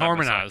that's when we Side by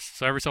harmonize.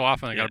 So every so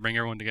often, I got Yeah. to bring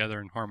everyone together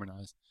and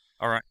harmonize.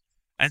 All right.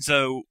 And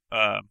so...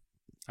 I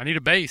need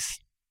a bass.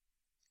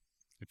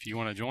 If you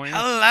want to join.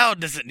 How loud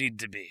does it need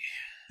to be?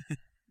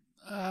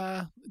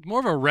 more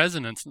of a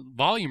resonance.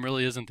 Volume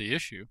really isn't the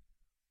issue.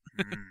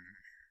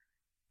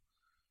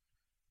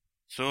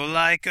 So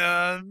like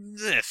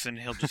this, and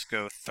he'll just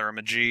go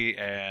thermagy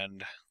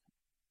and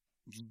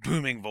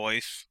booming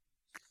voice.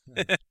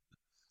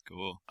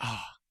 Cool.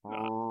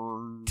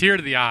 Tear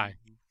to the eye.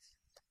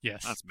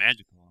 Yes. That's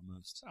magical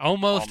almost.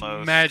 Almost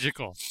Almost.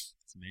 magical.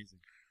 It's amazing.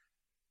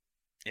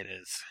 It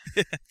is.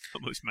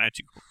 Almost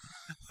magical.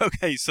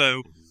 Okay,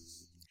 so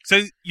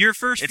your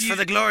first It's few, for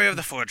the glory of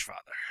the Forge Father.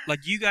 like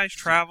you guys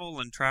travel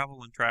and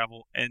travel and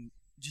travel, and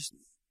just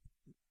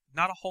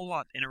not a whole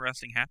lot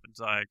interesting happens.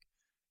 Like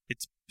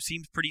it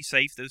seems pretty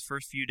safe those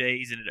first few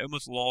days, and it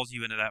almost lulls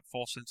you into that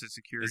false sense of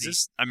security. Is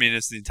this? I mean,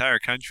 it's the entire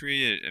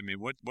country. I mean,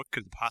 what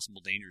could the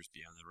possible dangers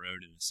be on the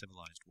road in a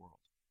civilized world?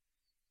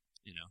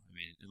 You know, I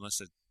mean, unless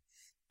it.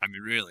 I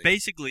mean, really.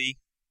 Basically,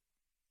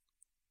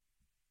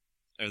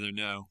 Are there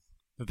no?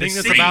 The the thing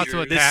that's cities, about to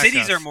the attack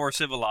cities us. are more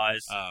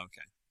civilized. Oh,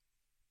 okay.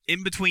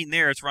 In between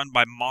there, it's run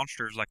by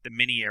monsters like the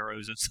mini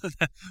arrows and stuff.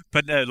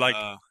 But no, like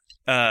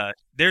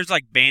there's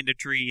like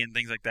banditry and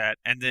things like that,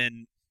 and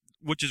then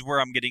which is where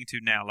I'm getting to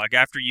now. Like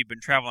after you've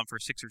been traveling for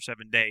 6 or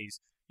 7 days,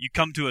 you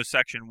come to a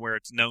section where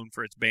it's known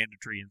for its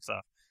banditry and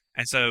stuff.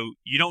 And so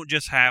you don't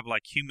just have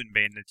like human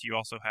bandits, you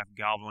also have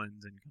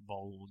goblins and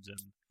kobolds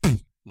and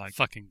like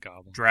fucking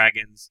goblin.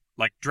 dragons.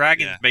 Like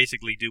dragons Yeah.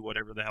 basically do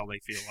whatever the hell they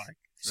feel like.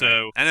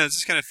 So I know it's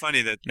just kind of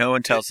funny that No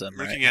one tells them,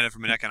 looking at it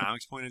from an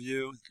economics point of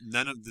view,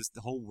 none of this,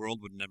 the whole world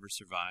would never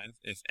survive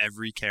if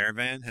every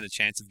caravan had a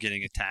chance of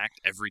getting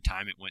attacked every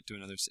time it went to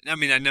another city. I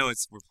mean, I know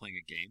we're playing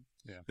a game,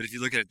 but if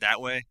you look at it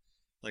that way,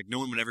 like no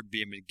one would ever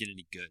be able to get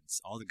any goods.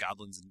 All the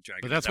goblins and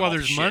dragons. But that's have why all the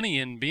there's shit. money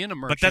in being a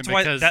merchant. but that's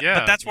why because,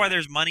 but that's why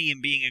there's money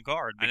in being a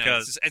guard, I know,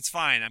 because it's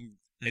fine.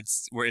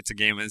 It's a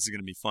game and this is going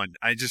to be fun.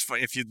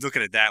 If you look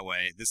at it that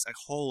way, this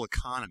whole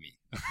economy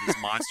of these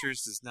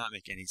monsters does not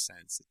make any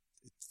sense.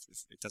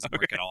 It doesn't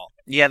work at all.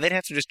 Yeah, they'd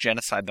have to just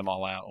genocide them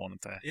all out,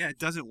 wouldn't they? Yeah, it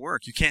doesn't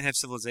work. You can't have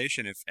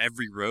civilization if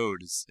every road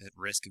is at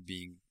risk of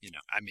being,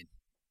 I mean,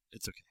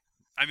 it's okay.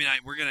 I mean,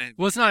 we're going to...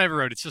 Well, it's not every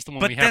road. It's just the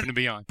one But we that- happen to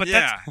be on. but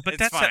yeah, but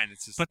it's that's fine.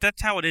 It's just... but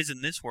that's how it is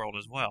in this world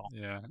as well.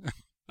 Yeah.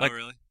 like- oh,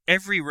 really?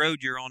 Every road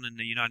you're on in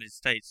the United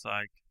States,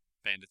 like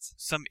Bandits.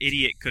 some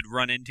idiot could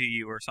run into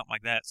you or something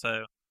like that.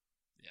 So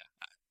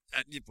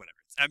Whatever.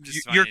 I'm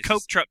just your it's Coke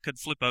just- truck could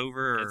flip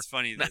over. Or, It's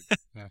funny that...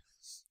 Yeah.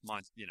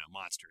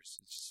 monsters.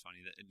 It's just funny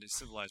that in a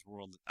civilized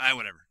world...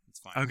 whatever. It's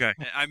fine. okay,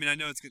 I mean, I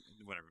know it's good.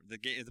 Whatever. The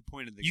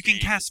point of the You game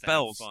can cast is to have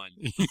spells. fun.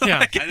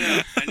 Yeah.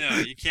 I know.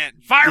 You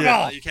can't...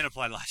 Fireball! You can't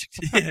apply logic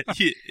to yeah, if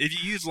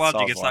you use logic,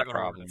 Solves it's a lot not of going to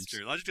work. problems. It's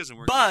true. Logic doesn't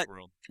work But- in this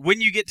world.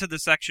 When you get to the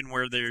section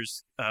where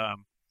there's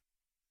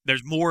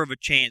more of a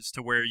chance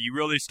to where you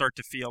really start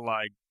to feel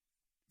like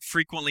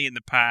frequently in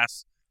the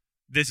past,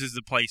 this is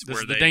the place This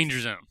where is the they danger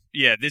zone.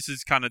 Yeah, this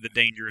is kind of the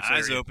dangerous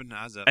Eyes area. open,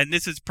 eyes up. And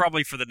this is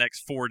probably for the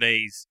next 4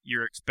 days.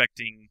 You're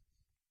expecting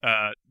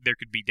there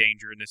could be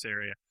danger in this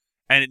area,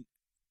 and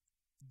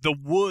the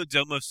woods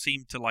almost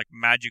seem to like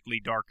magically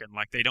darken.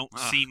 Like they don't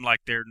seem like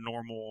they're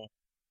normal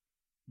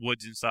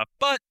woods and stuff.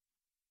 But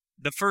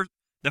the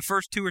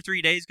first 2 or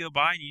 3 days go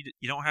by, and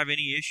you don't have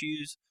any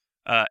issues.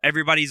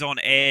 Everybody's on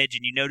edge,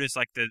 and you notice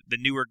like the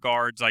newer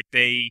guards, like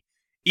they've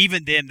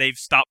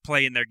stopped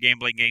playing their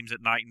gambling games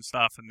at night and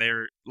stuff, and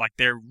they're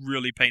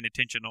really paying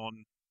attention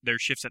on their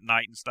shifts at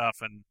night and stuff.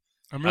 And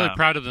I'm really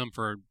proud of them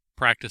for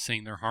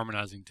practicing their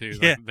harmonizing too.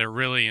 Yeah. Like, they're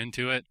really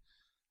into it.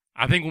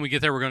 I think when we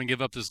get there, we're going to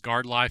give up this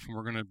guard life and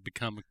we're going to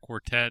become a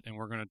quartet and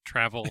we're going to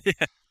travel.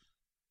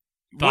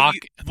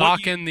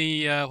 Thok and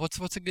the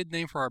what's a good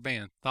name for our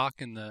band? Thok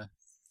and the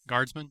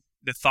Guardsmen.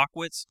 the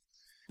Thockwits.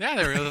 Yeah,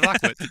 there we go. The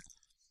Thockwits.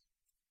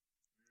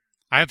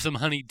 I have some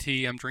honeyed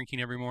tea I'm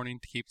drinking every morning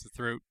to keep the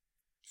throat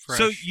fresh.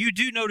 So you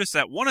do notice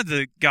that one of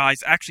the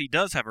guys actually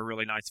does have a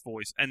really nice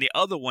voice, and the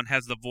other one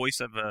has the voice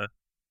of a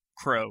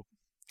crow.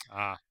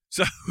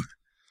 So,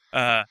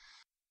 but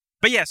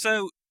yeah,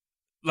 so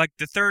like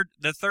the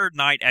third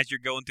night, as you're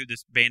going through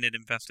this bandit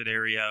infested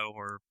area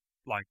or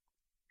like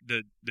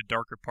the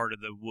darker part of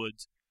the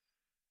woods,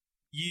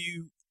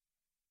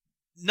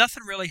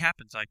 nothing really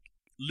happens. Like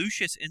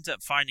Lucius ends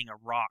up finding a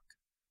rock,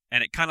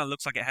 and it kind of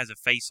looks like it has a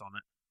face on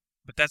it.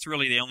 But that's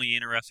really the only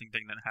interesting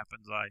thing that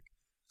happens. Like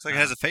Looks like it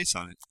has a face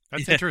on it.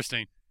 That's Yeah.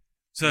 interesting.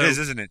 so, It is,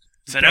 isn't it?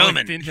 It's an That omen.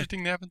 looked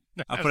interesting to happen.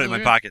 I'll put it in my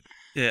Absolutely. pocket.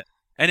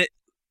 and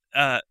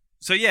it.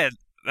 So yeah,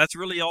 that's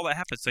really all that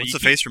happens. So What's you the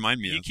keep, face remind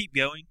me You of? keep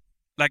going,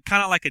 like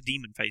kind of like a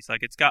demon face.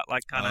 Like it's got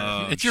like kind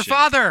of. Oh, It's your shit.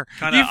 father.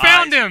 Kinda You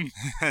found eyes. him.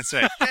 That's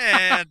right.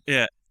 Dad.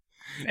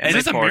 Is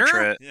this a mirror?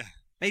 portrait. Yeah.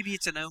 Maybe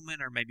it's an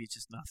omen, or maybe it's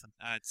just nothing.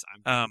 It's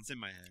in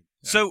my head.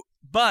 So,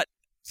 but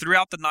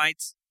throughout the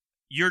nights,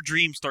 your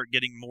dreams start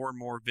getting more and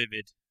more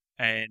vivid,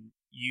 and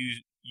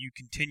you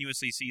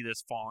continuously see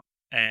this font,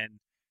 and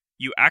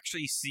you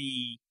actually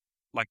see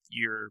like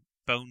your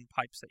bone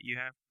pipes that you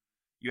have.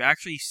 You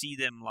actually see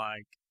them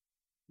like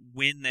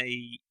when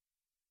they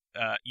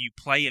you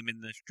play them in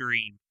this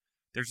dream.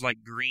 There's like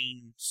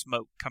green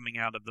smoke coming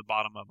out of the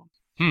bottom of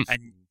them,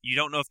 and you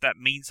don't know if that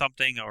means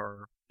something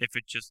or if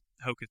it's just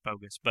hocus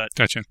pocus. But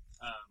Gotcha.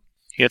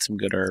 He had some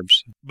good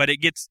herbs. But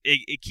it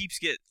keeps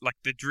like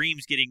the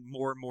dreams getting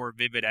more and more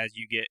vivid as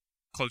you get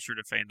closer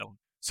to Phandalin.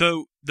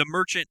 So the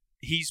merchant,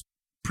 he's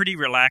pretty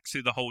relaxed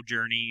through the whole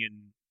journey,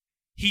 and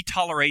he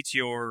tolerates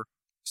your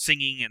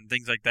singing and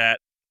things like that.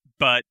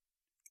 But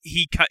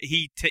he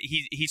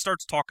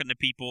starts talking to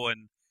people,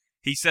 and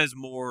he says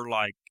more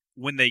like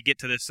when they get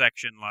to this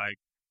section, like,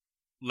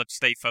 let's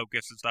stay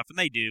focused and stuff, and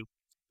they do.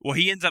 Well,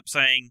 he ends up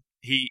saying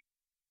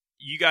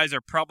you guys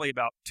are probably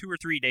about 2 or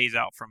 3 days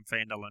out from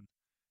Phandalin,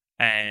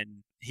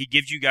 and he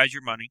gives you guys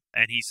your money,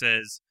 and he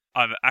says,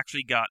 I've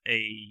actually got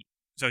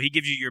so he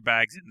gives you your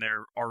bags, and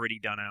they're already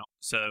done out.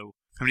 So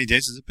how many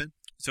days has it been?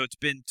 So it's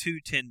been 2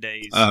 10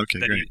 days. Oh, okay,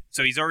 great.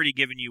 So he's already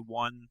given you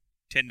 1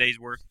 10 days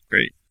worth.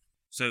 Great.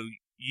 So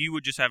you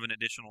would just have an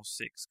additional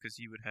 6 because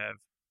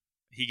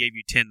he gave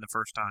you 10 the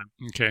first time.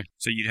 Okay.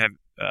 So you'd have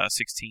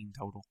 16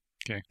 total.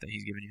 Okay. That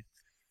he's given you.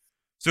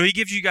 So he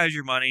gives you guys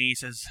your money, and he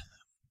says,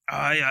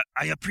 I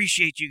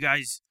appreciate you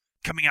guys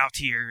coming out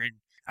here, and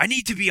I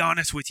need to be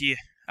honest with you.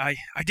 I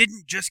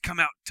didn't just come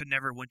out to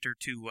Neverwinter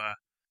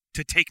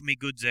to take me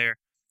goods there.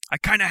 I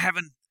kind of have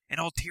an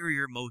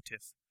ulterior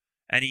motive.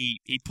 And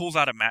he pulls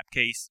out a map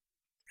case,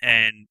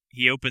 and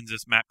he opens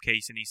this map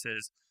case, and he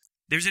says,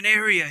 there's an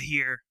area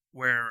here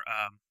where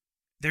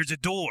there's a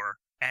door,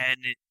 and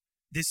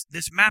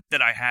this map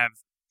that I have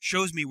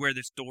shows me where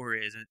this door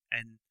is,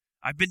 and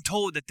I've been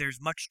told that there's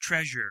much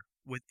treasure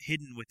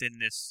hidden within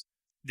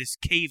this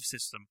cave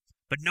system,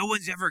 but no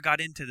one's ever got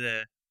into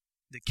the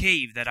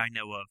cave that I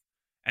know of.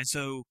 And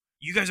so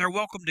you guys are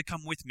welcome to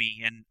come with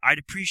me, and I'd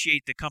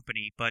appreciate the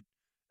company, but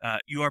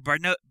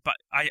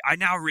I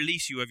now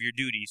release you of your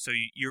duties, so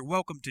you're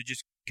welcome to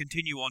just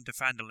continue on to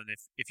Phandalin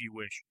if you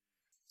wish.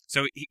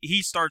 So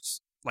he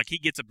starts, like, he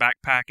gets a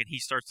backpack, and he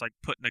starts, like,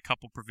 putting a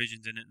couple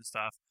provisions in it and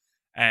stuff.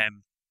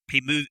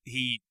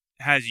 He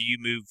has you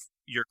move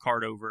your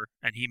cart over,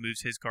 and he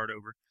moves his cart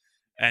over.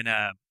 And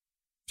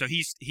so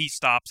he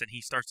stops, and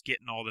he starts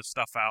getting all this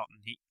stuff out, and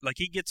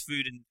he gets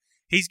food, and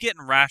he's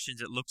getting rations,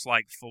 it looks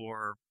like,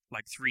 for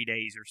like 3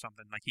 days or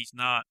something. Like, he's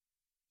not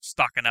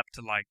stocking up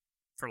to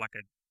for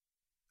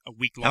a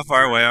week long. How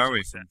far away are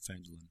we from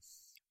Phandalin?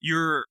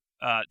 You're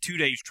 2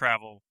 days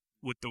travel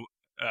with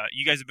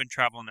you guys have been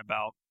traveling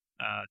about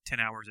 10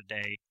 hours a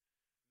day.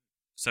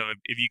 So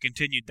if you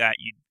continued that,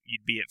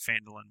 you'd be at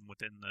Phandalin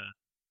within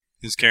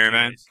his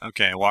caravan.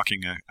 Okay,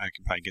 walking, I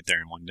could probably get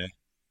there in 1 day,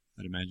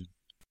 I'd imagine.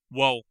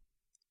 Well,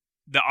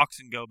 the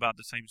oxen go about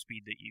the same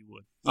speed that you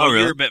would. Well,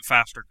 really? You're a bit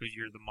faster because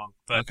you're the monk.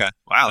 But, okay.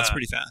 Wow, that's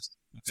pretty fast.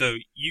 Okay. So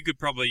you could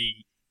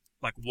probably,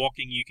 like,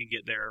 walking, you can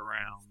get there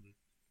around.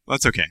 Well,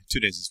 that's okay. 2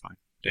 days is fine.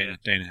 Day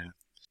and a half.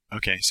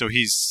 Okay, so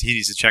he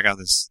needs to check out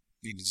this.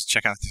 He needs to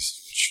check out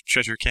this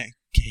treasure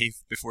cave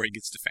before he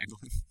gets to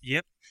Phandalin.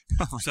 Yep.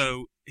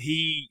 So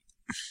he's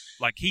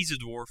a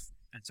dwarf,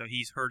 and so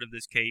he's heard of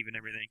this cave and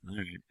everything. All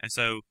right. And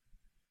so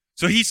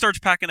he starts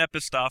packing up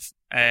his stuff,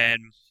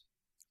 and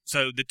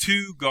so the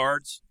 2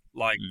 guards,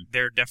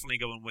 they're definitely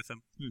going with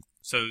him.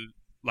 So,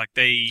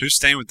 who's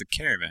staying with the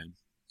caravan?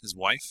 His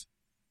wife?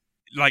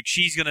 Like,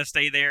 she's gonna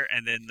stay there,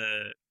 and then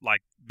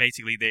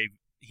basically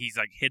he's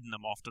like hidden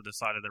them off to the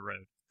side of the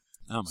road.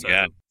 Oh my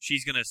god.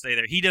 She's gonna stay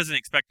there. He doesn't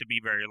expect to be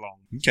very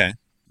long. Okay.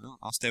 Well,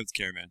 I'll stay with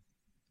the caravan.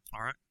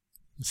 All right.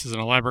 This is an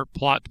elaborate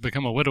plot to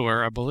become a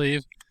widower, I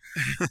believe.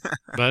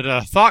 But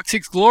Thok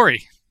seeks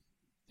glory,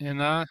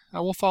 and I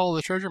will follow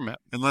the treasure map.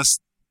 Unless,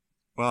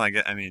 well, I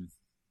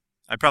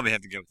probably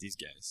have to go with these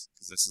guys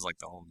because this is like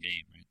the whole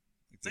game, right?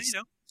 Like this,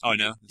 no. Oh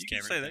no, you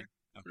can stay there.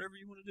 Okay. Whatever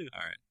you want to do.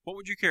 All right. What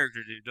would your character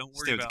do? Don't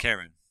worry stay with the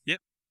caravan. Yep.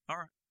 All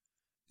right.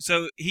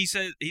 So he's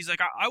like,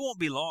 I won't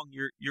be long.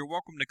 You're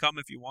welcome to come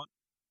if you want.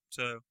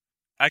 So,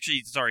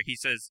 actually, sorry, he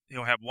says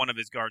he'll have one of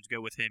his guards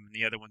go with him, and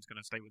the other one's going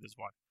to stay with his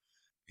wife.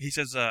 He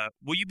says,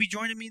 will you be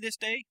joining me this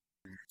day?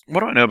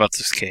 What do I know about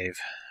this cave?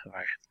 You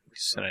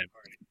said I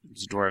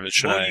was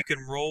dwarvish. You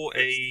can roll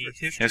a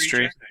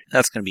history check.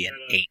 That's going to be an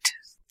 8.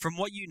 From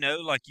what you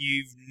know,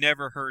 you've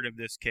never heard of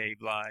this cave,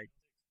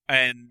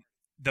 and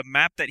the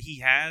map that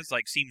he has,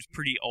 seems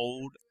pretty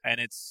old, and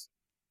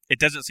it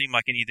doesn't seem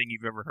like anything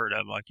you've ever heard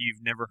of.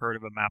 You've never heard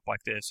of a map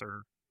like this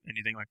or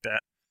anything like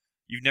that.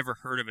 You've never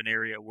heard of an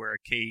area where a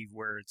cave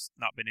where it's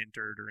not been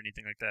entered or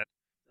anything like that.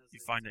 You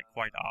find it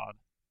quite odd.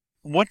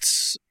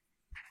 What's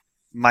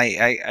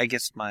I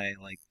guess my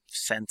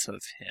sense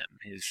of him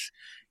is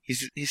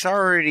he's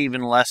already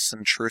been less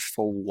than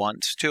truthful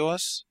once to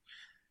us.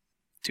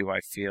 Do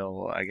I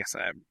feel? I guess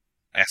I'm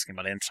asking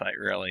about insight.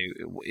 Really,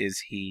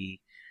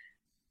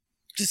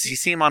 does he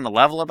seem on the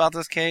level about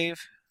this cave?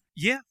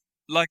 Yeah,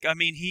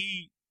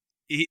 he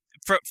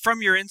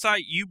from your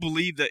insight, you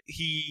believe that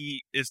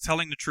he is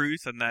telling the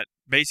truth, and that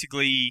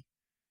basically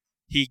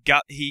he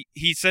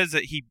says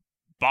that he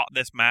bought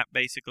this map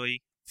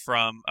basically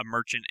from a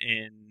merchant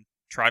in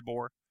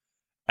Tribor,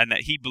 and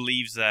that he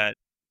believes that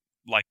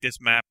this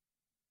map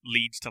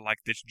leads to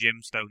this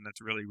gemstone that's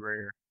really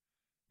rare,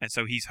 and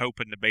so he's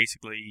hoping to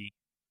basically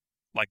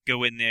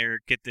go in there,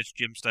 get this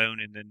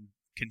gemstone, and then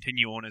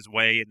continue on his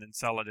way, and then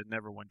sell it in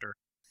Neverwinter.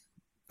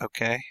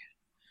 Okay.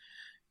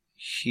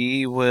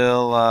 He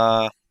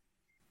will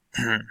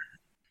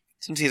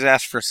Since he's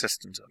asked for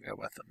assistance, I'll go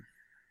with him.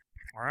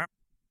 All right.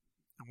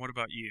 And what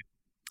about you?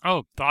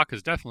 Oh, Doc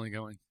is definitely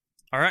going.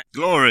 All right.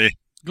 Glory.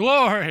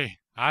 Glory!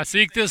 I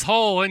seek this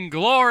hole, and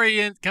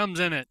glory comes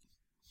in it.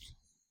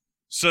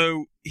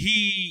 So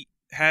he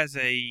has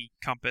a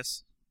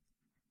compass.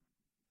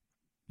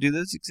 Do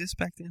those exist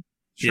back then?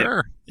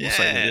 Sure.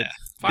 Yeah.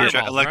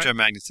 Fireballs,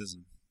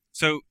 Electromagnetism.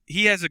 So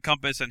he has a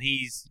compass, and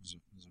he's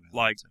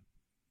like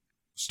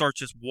starts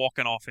just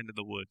walking off into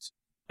the woods,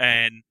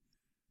 and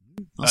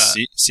I'll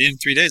see you in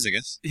 3 days, I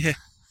guess.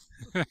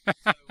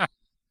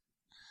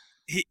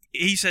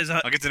 he says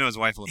I'll get to know his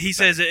wife a little bit. he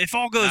says if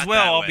all goes Not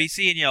well, that I'll way. be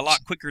seeing you a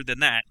lot quicker than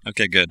that.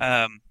 Okay, good.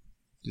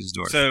 This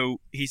dwarf. So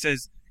he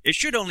says it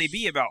should only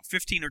be about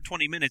 15 or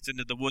 20 minutes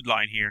into the wood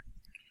line here.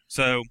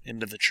 So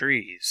Into the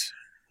trees.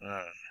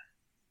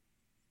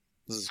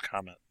 This is a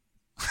comment.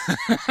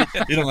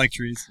 You don't like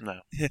trees? No.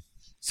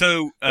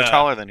 so They're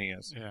taller than he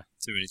is. Yeah.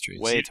 Too many trees.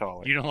 Way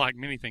taller. You don't like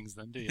many things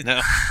then, do you?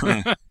 No.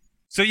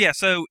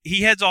 so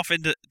he heads off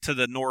into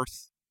the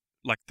north,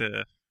 like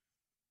the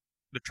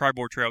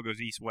Tribord Trail goes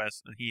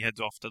east-west, and he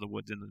heads off to the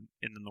woods in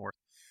the north.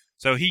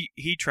 So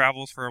he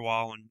travels for a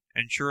while,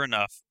 and sure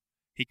enough,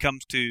 he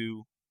comes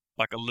to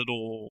like a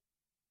little.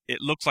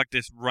 It looks like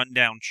this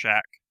rundown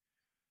shack,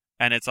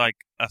 and it's like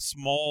a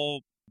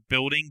small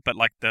building, but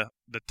like the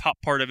top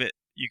part of it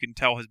you can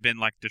tell has been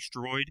like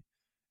destroyed,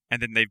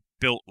 and then they've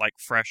built like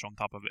fresh on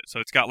top of it. So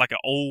it's got like an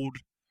old,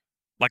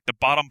 like the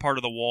bottom part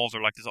of the walls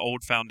are like this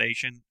old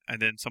foundation,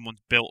 and then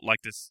someone's built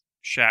like this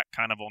shack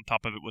kind of on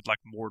top of it with like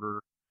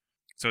mortar.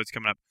 So it's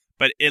coming up,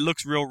 but it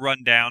looks real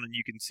run down, and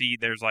you can see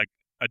there's like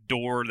a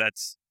door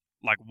that's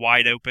like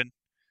wide open,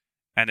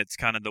 and it's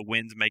kind of the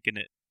wind's making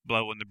it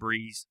blow in the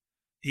breeze.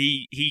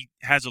 He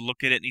has a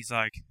look at it, and he's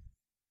like,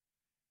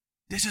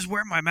 "This is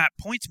where my map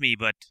points me,"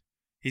 but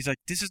he's like,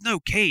 "This is no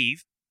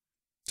cave."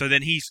 So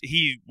then he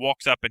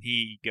walks up and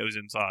he goes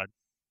inside.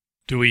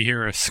 Do we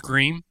hear a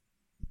scream?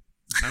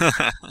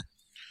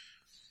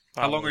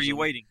 How long are you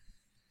waiting?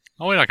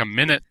 I'll wait like a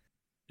minute.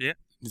 Yeah.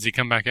 Does he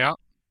come back out?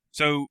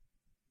 So,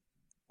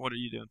 what are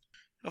you doing?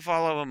 I'll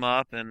follow him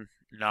up and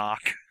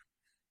knock.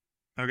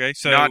 Okay,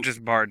 so Not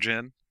just barge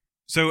in.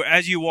 So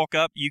as you walk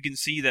up, you can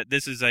see that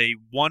this is a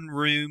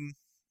one-room.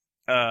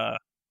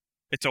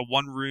 It's a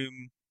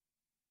one-room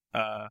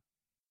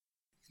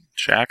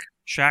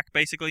shack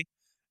basically,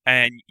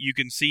 and you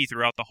can see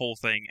throughout the whole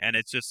thing. And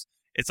it's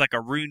like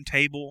a round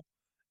table,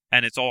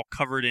 and it's all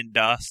covered in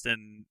dust.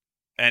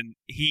 And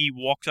he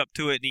walks up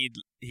to it, and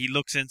he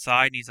looks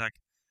inside, and he's like,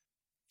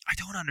 "I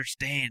don't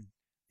understand.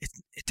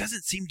 It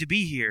doesn't seem to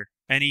be here."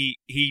 And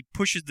he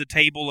pushes the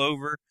table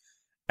over,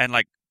 and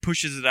like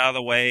pushes it out of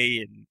the way,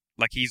 and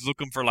like he's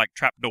looking for like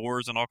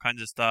trapdoors and all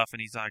kinds of stuff,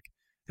 and he's like,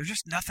 "There's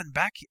just nothing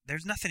back.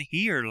 There's nothing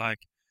here. Like,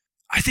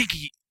 I think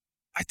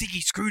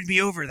he screwed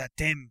me over, that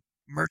damn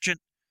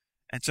merchant."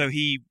 And so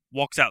he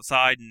walks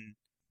outside and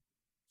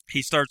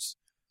he starts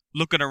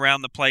looking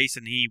around the place,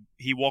 and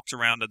he walks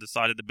around to the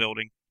side of the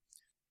building,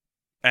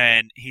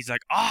 and he's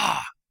like,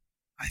 "I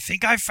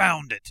think I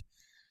found it."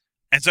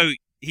 And so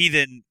he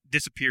then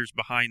disappears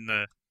behind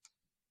the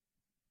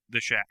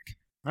shack.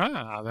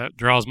 That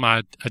draws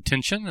my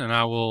attention, and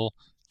I will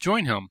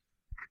join him.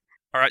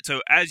 All right,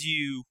 so as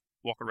you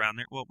walk around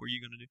there, what were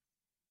you going to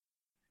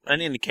do?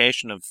 Any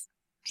indication of,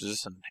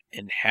 is this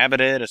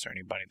inhabited? Is there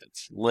anybody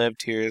that's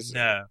lived here? Is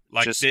No,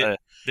 like just the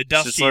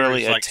dust just here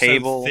literally is a like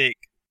table? so thick.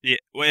 Yeah,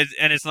 well,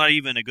 and it's not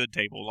even a good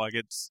table. Like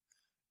it's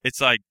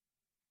like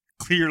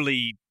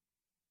clearly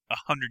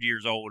 100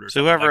 years old or So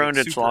something. whoever Like, owned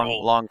it's it's super long,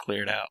 old. long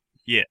cleared out.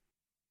 Yeah.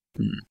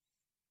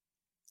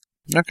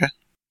 Okay.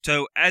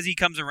 So as he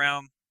comes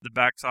around the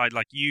backside,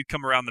 like you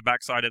come around the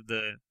backside of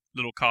the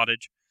little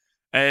cottage,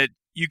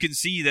 you can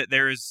see that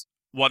there is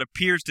what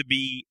appears to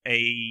be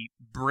a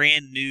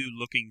brand new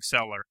looking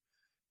cellar.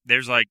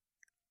 There's like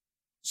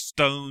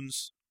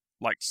stones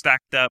like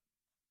stacked up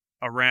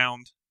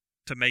around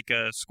to make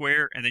a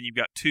square, and then you've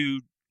got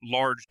two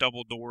large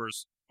double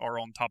doors are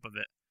on top of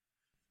it.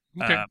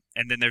 Okay.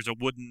 And then there's a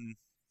wooden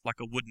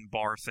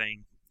bar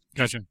thing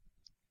Gotcha.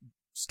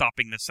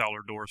 stopping the cellar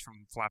doors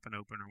from flapping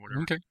open or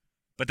whatever. Okay.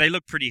 But they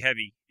look pretty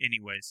heavy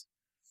anyways.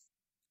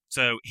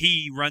 So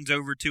he runs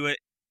over to it,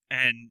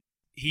 and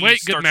he Wait,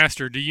 starts, good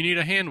master, do you need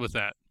a hand with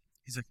that?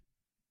 He's like,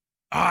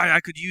 I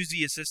could use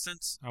the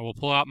assistance. I will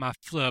pull out my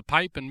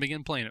pipe and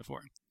begin playing it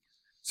for him.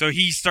 So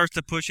he starts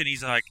to push, and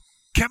he's like,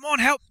 "Come on,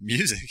 help!"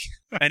 Music.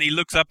 And he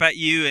looks up at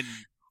you, and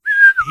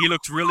he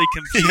looks really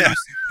confused.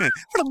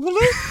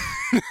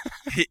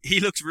 He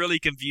looks really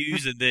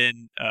confused, and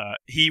then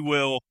he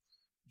will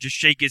just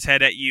shake his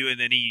head at you, and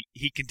then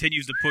he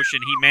continues to push,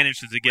 and he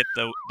manages to get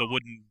the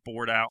wooden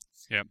board out.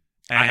 Yep.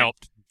 And I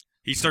helped.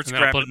 He starts And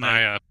then I'll grabbing put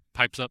my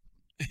pipes up.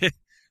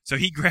 So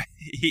he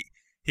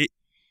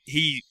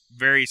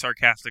very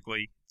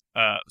sarcastically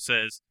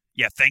says,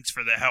 "Yeah, thanks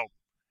for the help."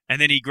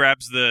 And then he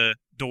grabs the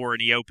door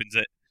and he opens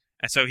it.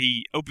 And so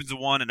he opens the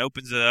one and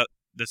opens the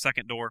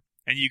second door,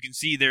 and you can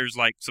see there's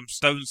like some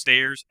stone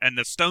stairs, and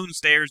the stone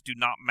stairs do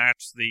not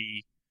match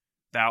the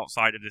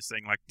outside of this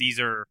thing. Like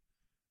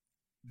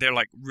they're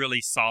like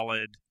really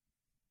solid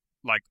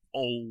like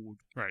old,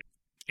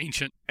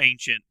 Ancient.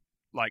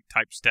 like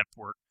type step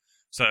work.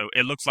 So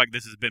it looks like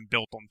this has been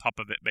built on top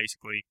of it,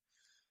 basically.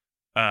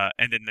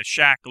 And then the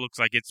shack looks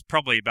like it's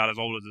probably about as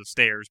old as the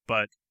stairs,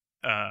 but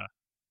the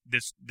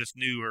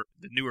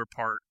newer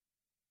part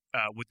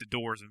with the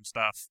doors and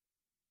stuff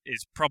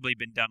is probably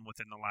been done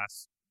within the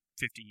last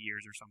 50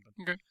 years or something.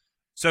 Okay.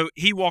 So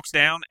he walks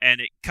down,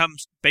 and he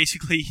comes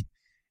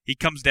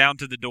down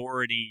to the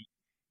door, and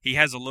he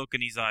has a look,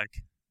 and he's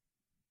like,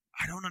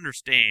 I don't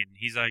understand.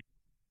 He's like,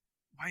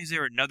 why is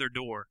there another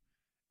door?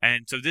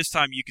 And so this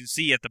time you can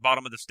see at the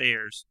bottom of the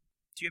stairs.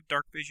 Do you have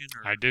dark vision?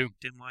 Or I do.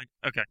 Dim light?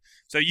 Okay.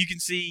 So you can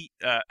see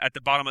at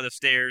the bottom of the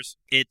stairs,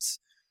 it's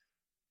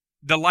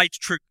the light's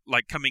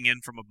coming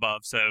in from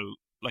above, so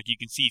like you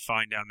can see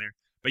fine down there.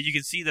 But you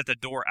can see that the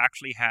door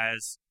actually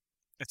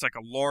it's like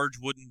a large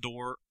wooden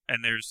door,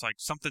 and there's like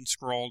something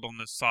scrawled on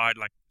the side,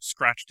 like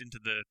scratched into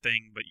the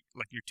thing, but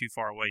like you're too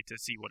far away to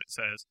see what it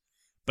says.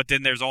 But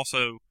then there's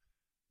also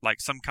like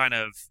some kind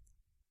of,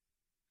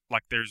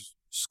 like there's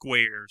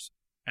squares,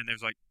 and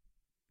there's like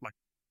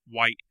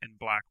white and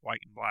black,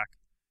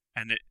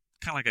 and it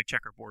kind of like a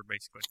checkerboard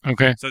basically.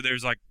 Okay. So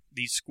there's like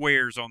these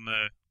squares on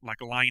the, like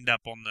lined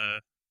up on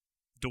the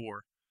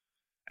door.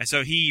 And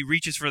so he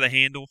reaches for the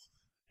handle,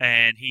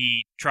 and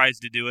he tries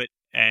to do it,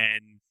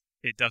 and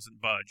it doesn't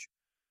budge.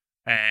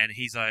 And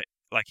he's like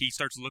he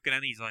starts looking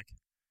at it, he's like,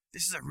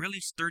 this is a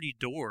really sturdy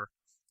door.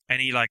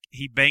 And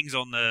he bangs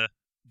on the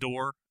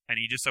door, and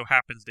he just so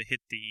happens to hit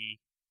the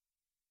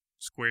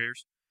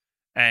squares.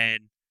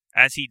 And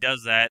as he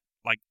does that,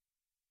 like,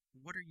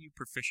 what are you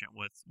proficient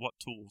with? What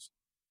tools?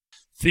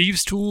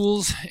 Thieves'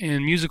 tools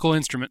and musical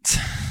instruments.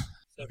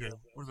 Okay.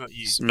 What about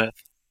you? Smith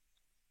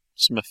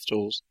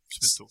tools.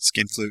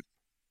 Skin flute.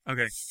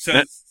 Okay.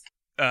 So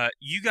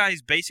you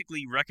guys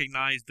basically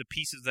recognize the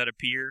pieces that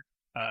appear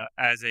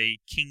as a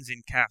Kings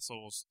and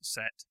Castles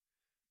set.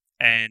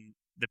 And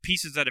the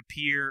pieces that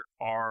appear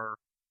are,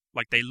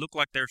 like, they look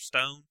like they're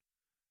stone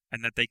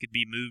and that they could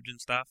be moved and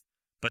stuff.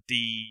 But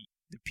the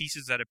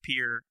pieces that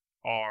appear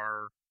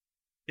are,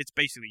 it's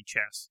basically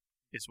chess,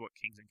 is what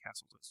Kings and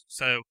Castles is.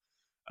 So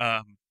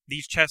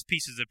these chess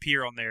pieces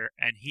appear on there,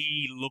 and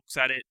he looks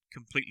at it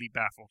completely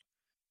baffled.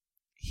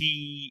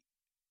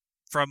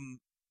 From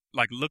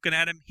like looking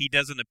at him, he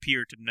doesn't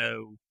appear to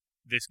know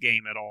this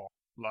game at all.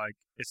 Like,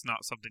 it's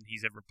not something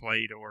he's ever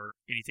played or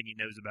anything he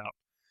knows about.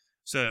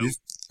 So,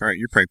 Alright,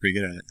 you're probably pretty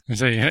good at it. I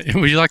say,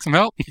 would you like some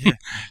help? Yeah.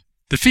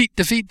 Defeat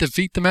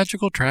the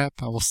magical trap.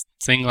 I will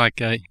sing like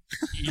Elon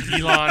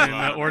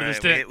in Order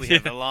of the We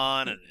have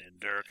Elon and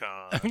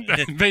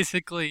Durkon.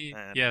 Basically,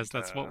 And, yes,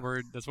 that's what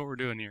we're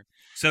doing here.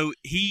 So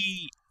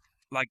he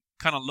like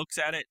kind of looks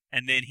at it,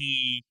 and then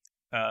he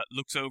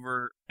looks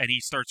over and he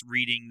starts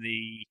reading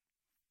the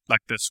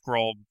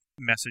scrawled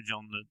message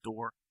on the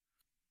door.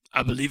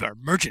 I believe our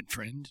merchant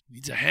friend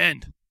needs a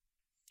hand.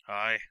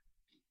 Aye.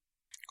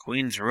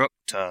 Queen's rook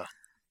to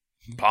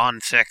pawn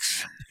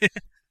 6.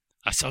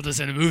 I saw this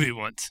in a movie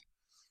once.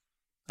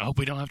 I hope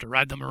we don't have to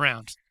ride them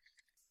around.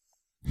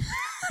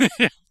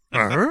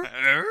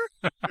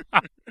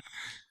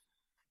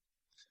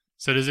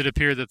 So does it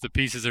appear that the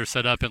pieces are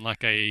set up in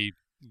like a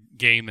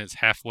game that's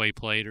halfway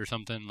played or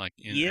something, like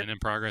an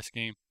in-progress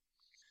game?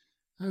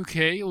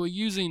 Okay, well,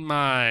 using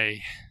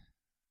my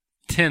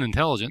 10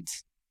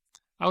 intelligence,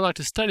 I would like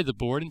to study the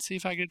board and see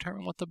if I can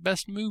determine what the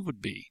best move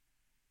would be.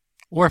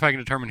 Or if I can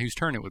determine whose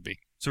turn it would be.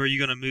 So are you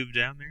going to move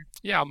down there?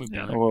 Yeah, I'll move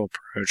down there. We'll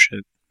approach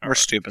it. We're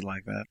stupid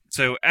like that.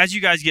 So as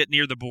you guys get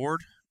near the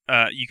board,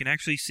 you can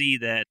actually see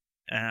that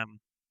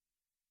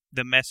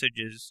the message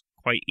is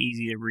quite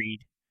easy to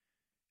read.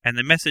 And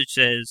the message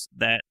says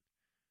that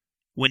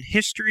when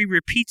history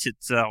repeats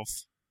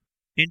itself,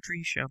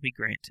 entry shall be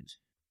granted.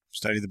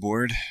 Study the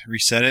board,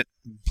 reset it,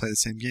 and play the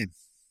same game.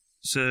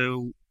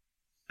 So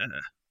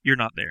you're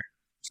not there.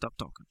 Stop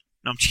talking.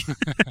 No, I'm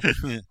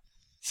kidding.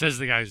 Says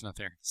the guy who's not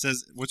there.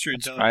 Says, what's your I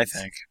intelligence?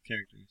 think.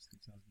 Characters.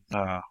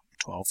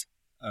 12.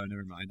 Oh,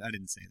 never mind. I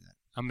didn't say that.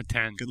 I'm a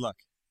 10. Good luck.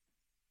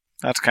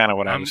 That's kind of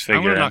what I was I'm going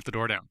figuring. to knock the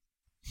door down.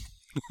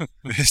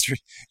 History.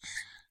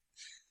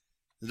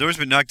 The door's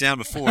been knocked down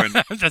before and,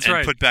 That's and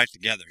right. put back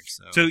together.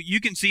 So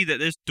you can see that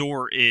this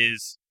door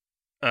is,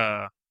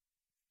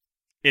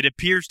 it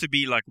appears to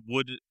be like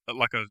wood,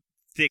 like a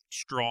thick,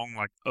 strong,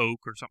 like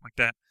oak or something like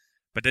that.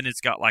 But then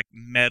it's got like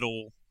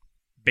metal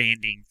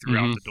banding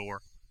throughout the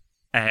door.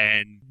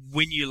 And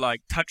when you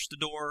like touch the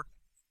door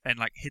and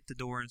like hit the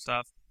door and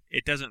stuff,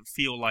 it doesn't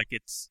feel like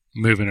it's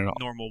moving at all.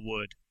 normal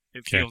wood. It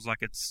Okay. feels like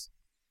it's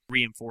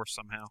reinforced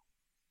somehow.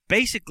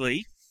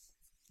 Basically,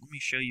 let me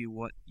show you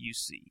what you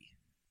see.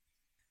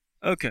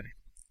 Okay.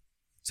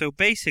 So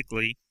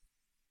basically,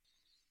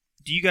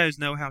 do you guys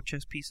know how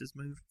chess pieces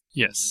move?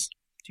 Yes.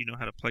 Do you know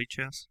how to play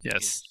chess?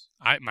 Yes.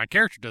 My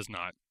character does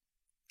not,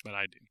 but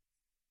I do.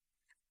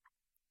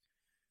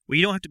 Well,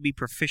 you don't have to be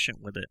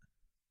proficient with it.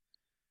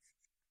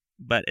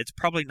 But it's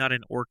probably not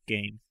an orc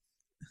game.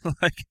 Like,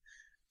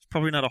 there's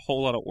probably not a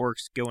whole lot of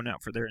orcs going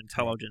out for their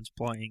intelligence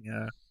playing.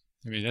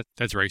 I mean,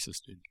 that's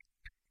racist, dude.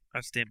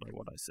 I stand by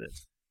what I said.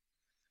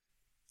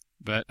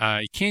 But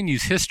I can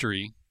use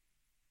history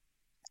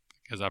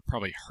because I've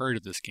probably heard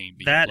of this game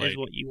being That played. is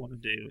what you want to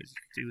do, is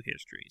do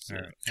history. So.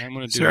 All right. I'm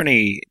going Is to there do.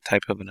 any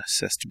type of an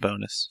assist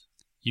bonus?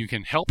 You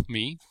can help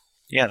me.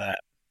 Yeah, that.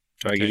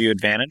 Do I Okay. give you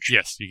advantage?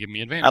 Yes, you give me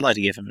advantage. I'd like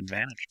to give him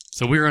advantage.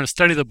 So we're going to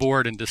study the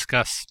board and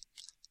discuss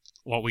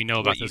what we know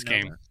What about you this know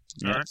game. about.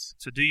 All right. Yes.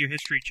 So do your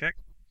history check.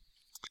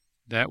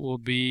 That will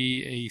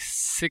be a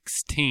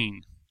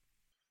 16.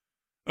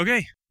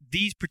 Okay.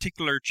 These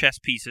particular chess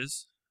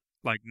pieces,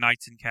 like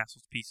knights and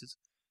castles pieces,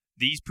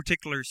 these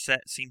particular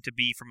sets seem to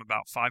be from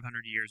about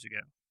 500 years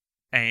ago.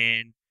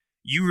 And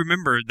you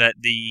remember that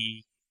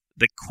the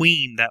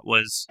queen that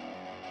was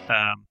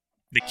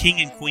the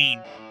king and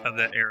queen of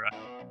that era,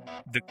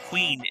 the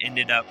queen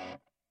ended up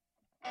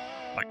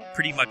like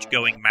pretty much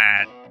going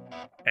mad,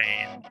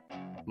 and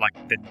like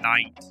the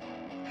knight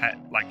had,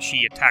 like,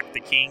 she attacked the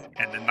king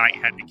and the knight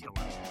had to kill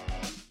her.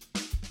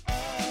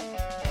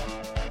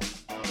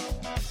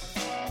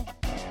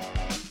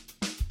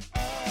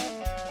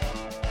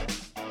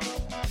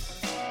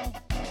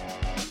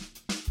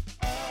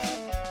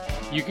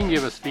 You can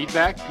give us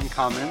feedback and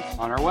comments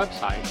on our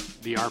website,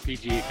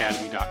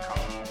 therpgacademy.com.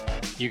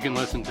 You can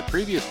listen to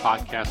previous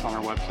podcasts on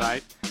our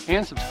website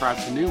and subscribe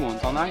to new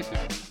ones on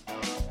iTunes.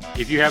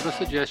 If you have a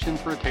suggestion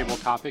for a table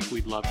topic,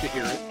 we'd love to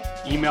hear it.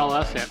 Email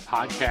us at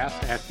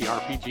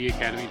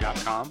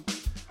podcast@therpgacademy.com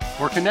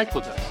or connect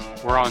with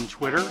us. We're on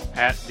Twitter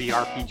at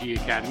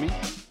therpgacademy.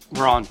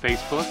 We're on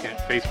Facebook at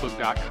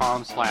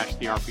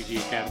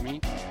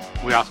facebook.com/therpgacademy.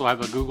 We also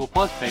have a Google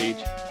Plus page,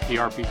 The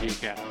RPG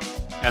Academy.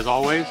 As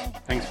always,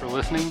 thanks for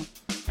listening,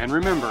 and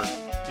remember,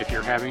 if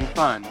you're having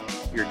fun,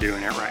 you're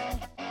doing it right.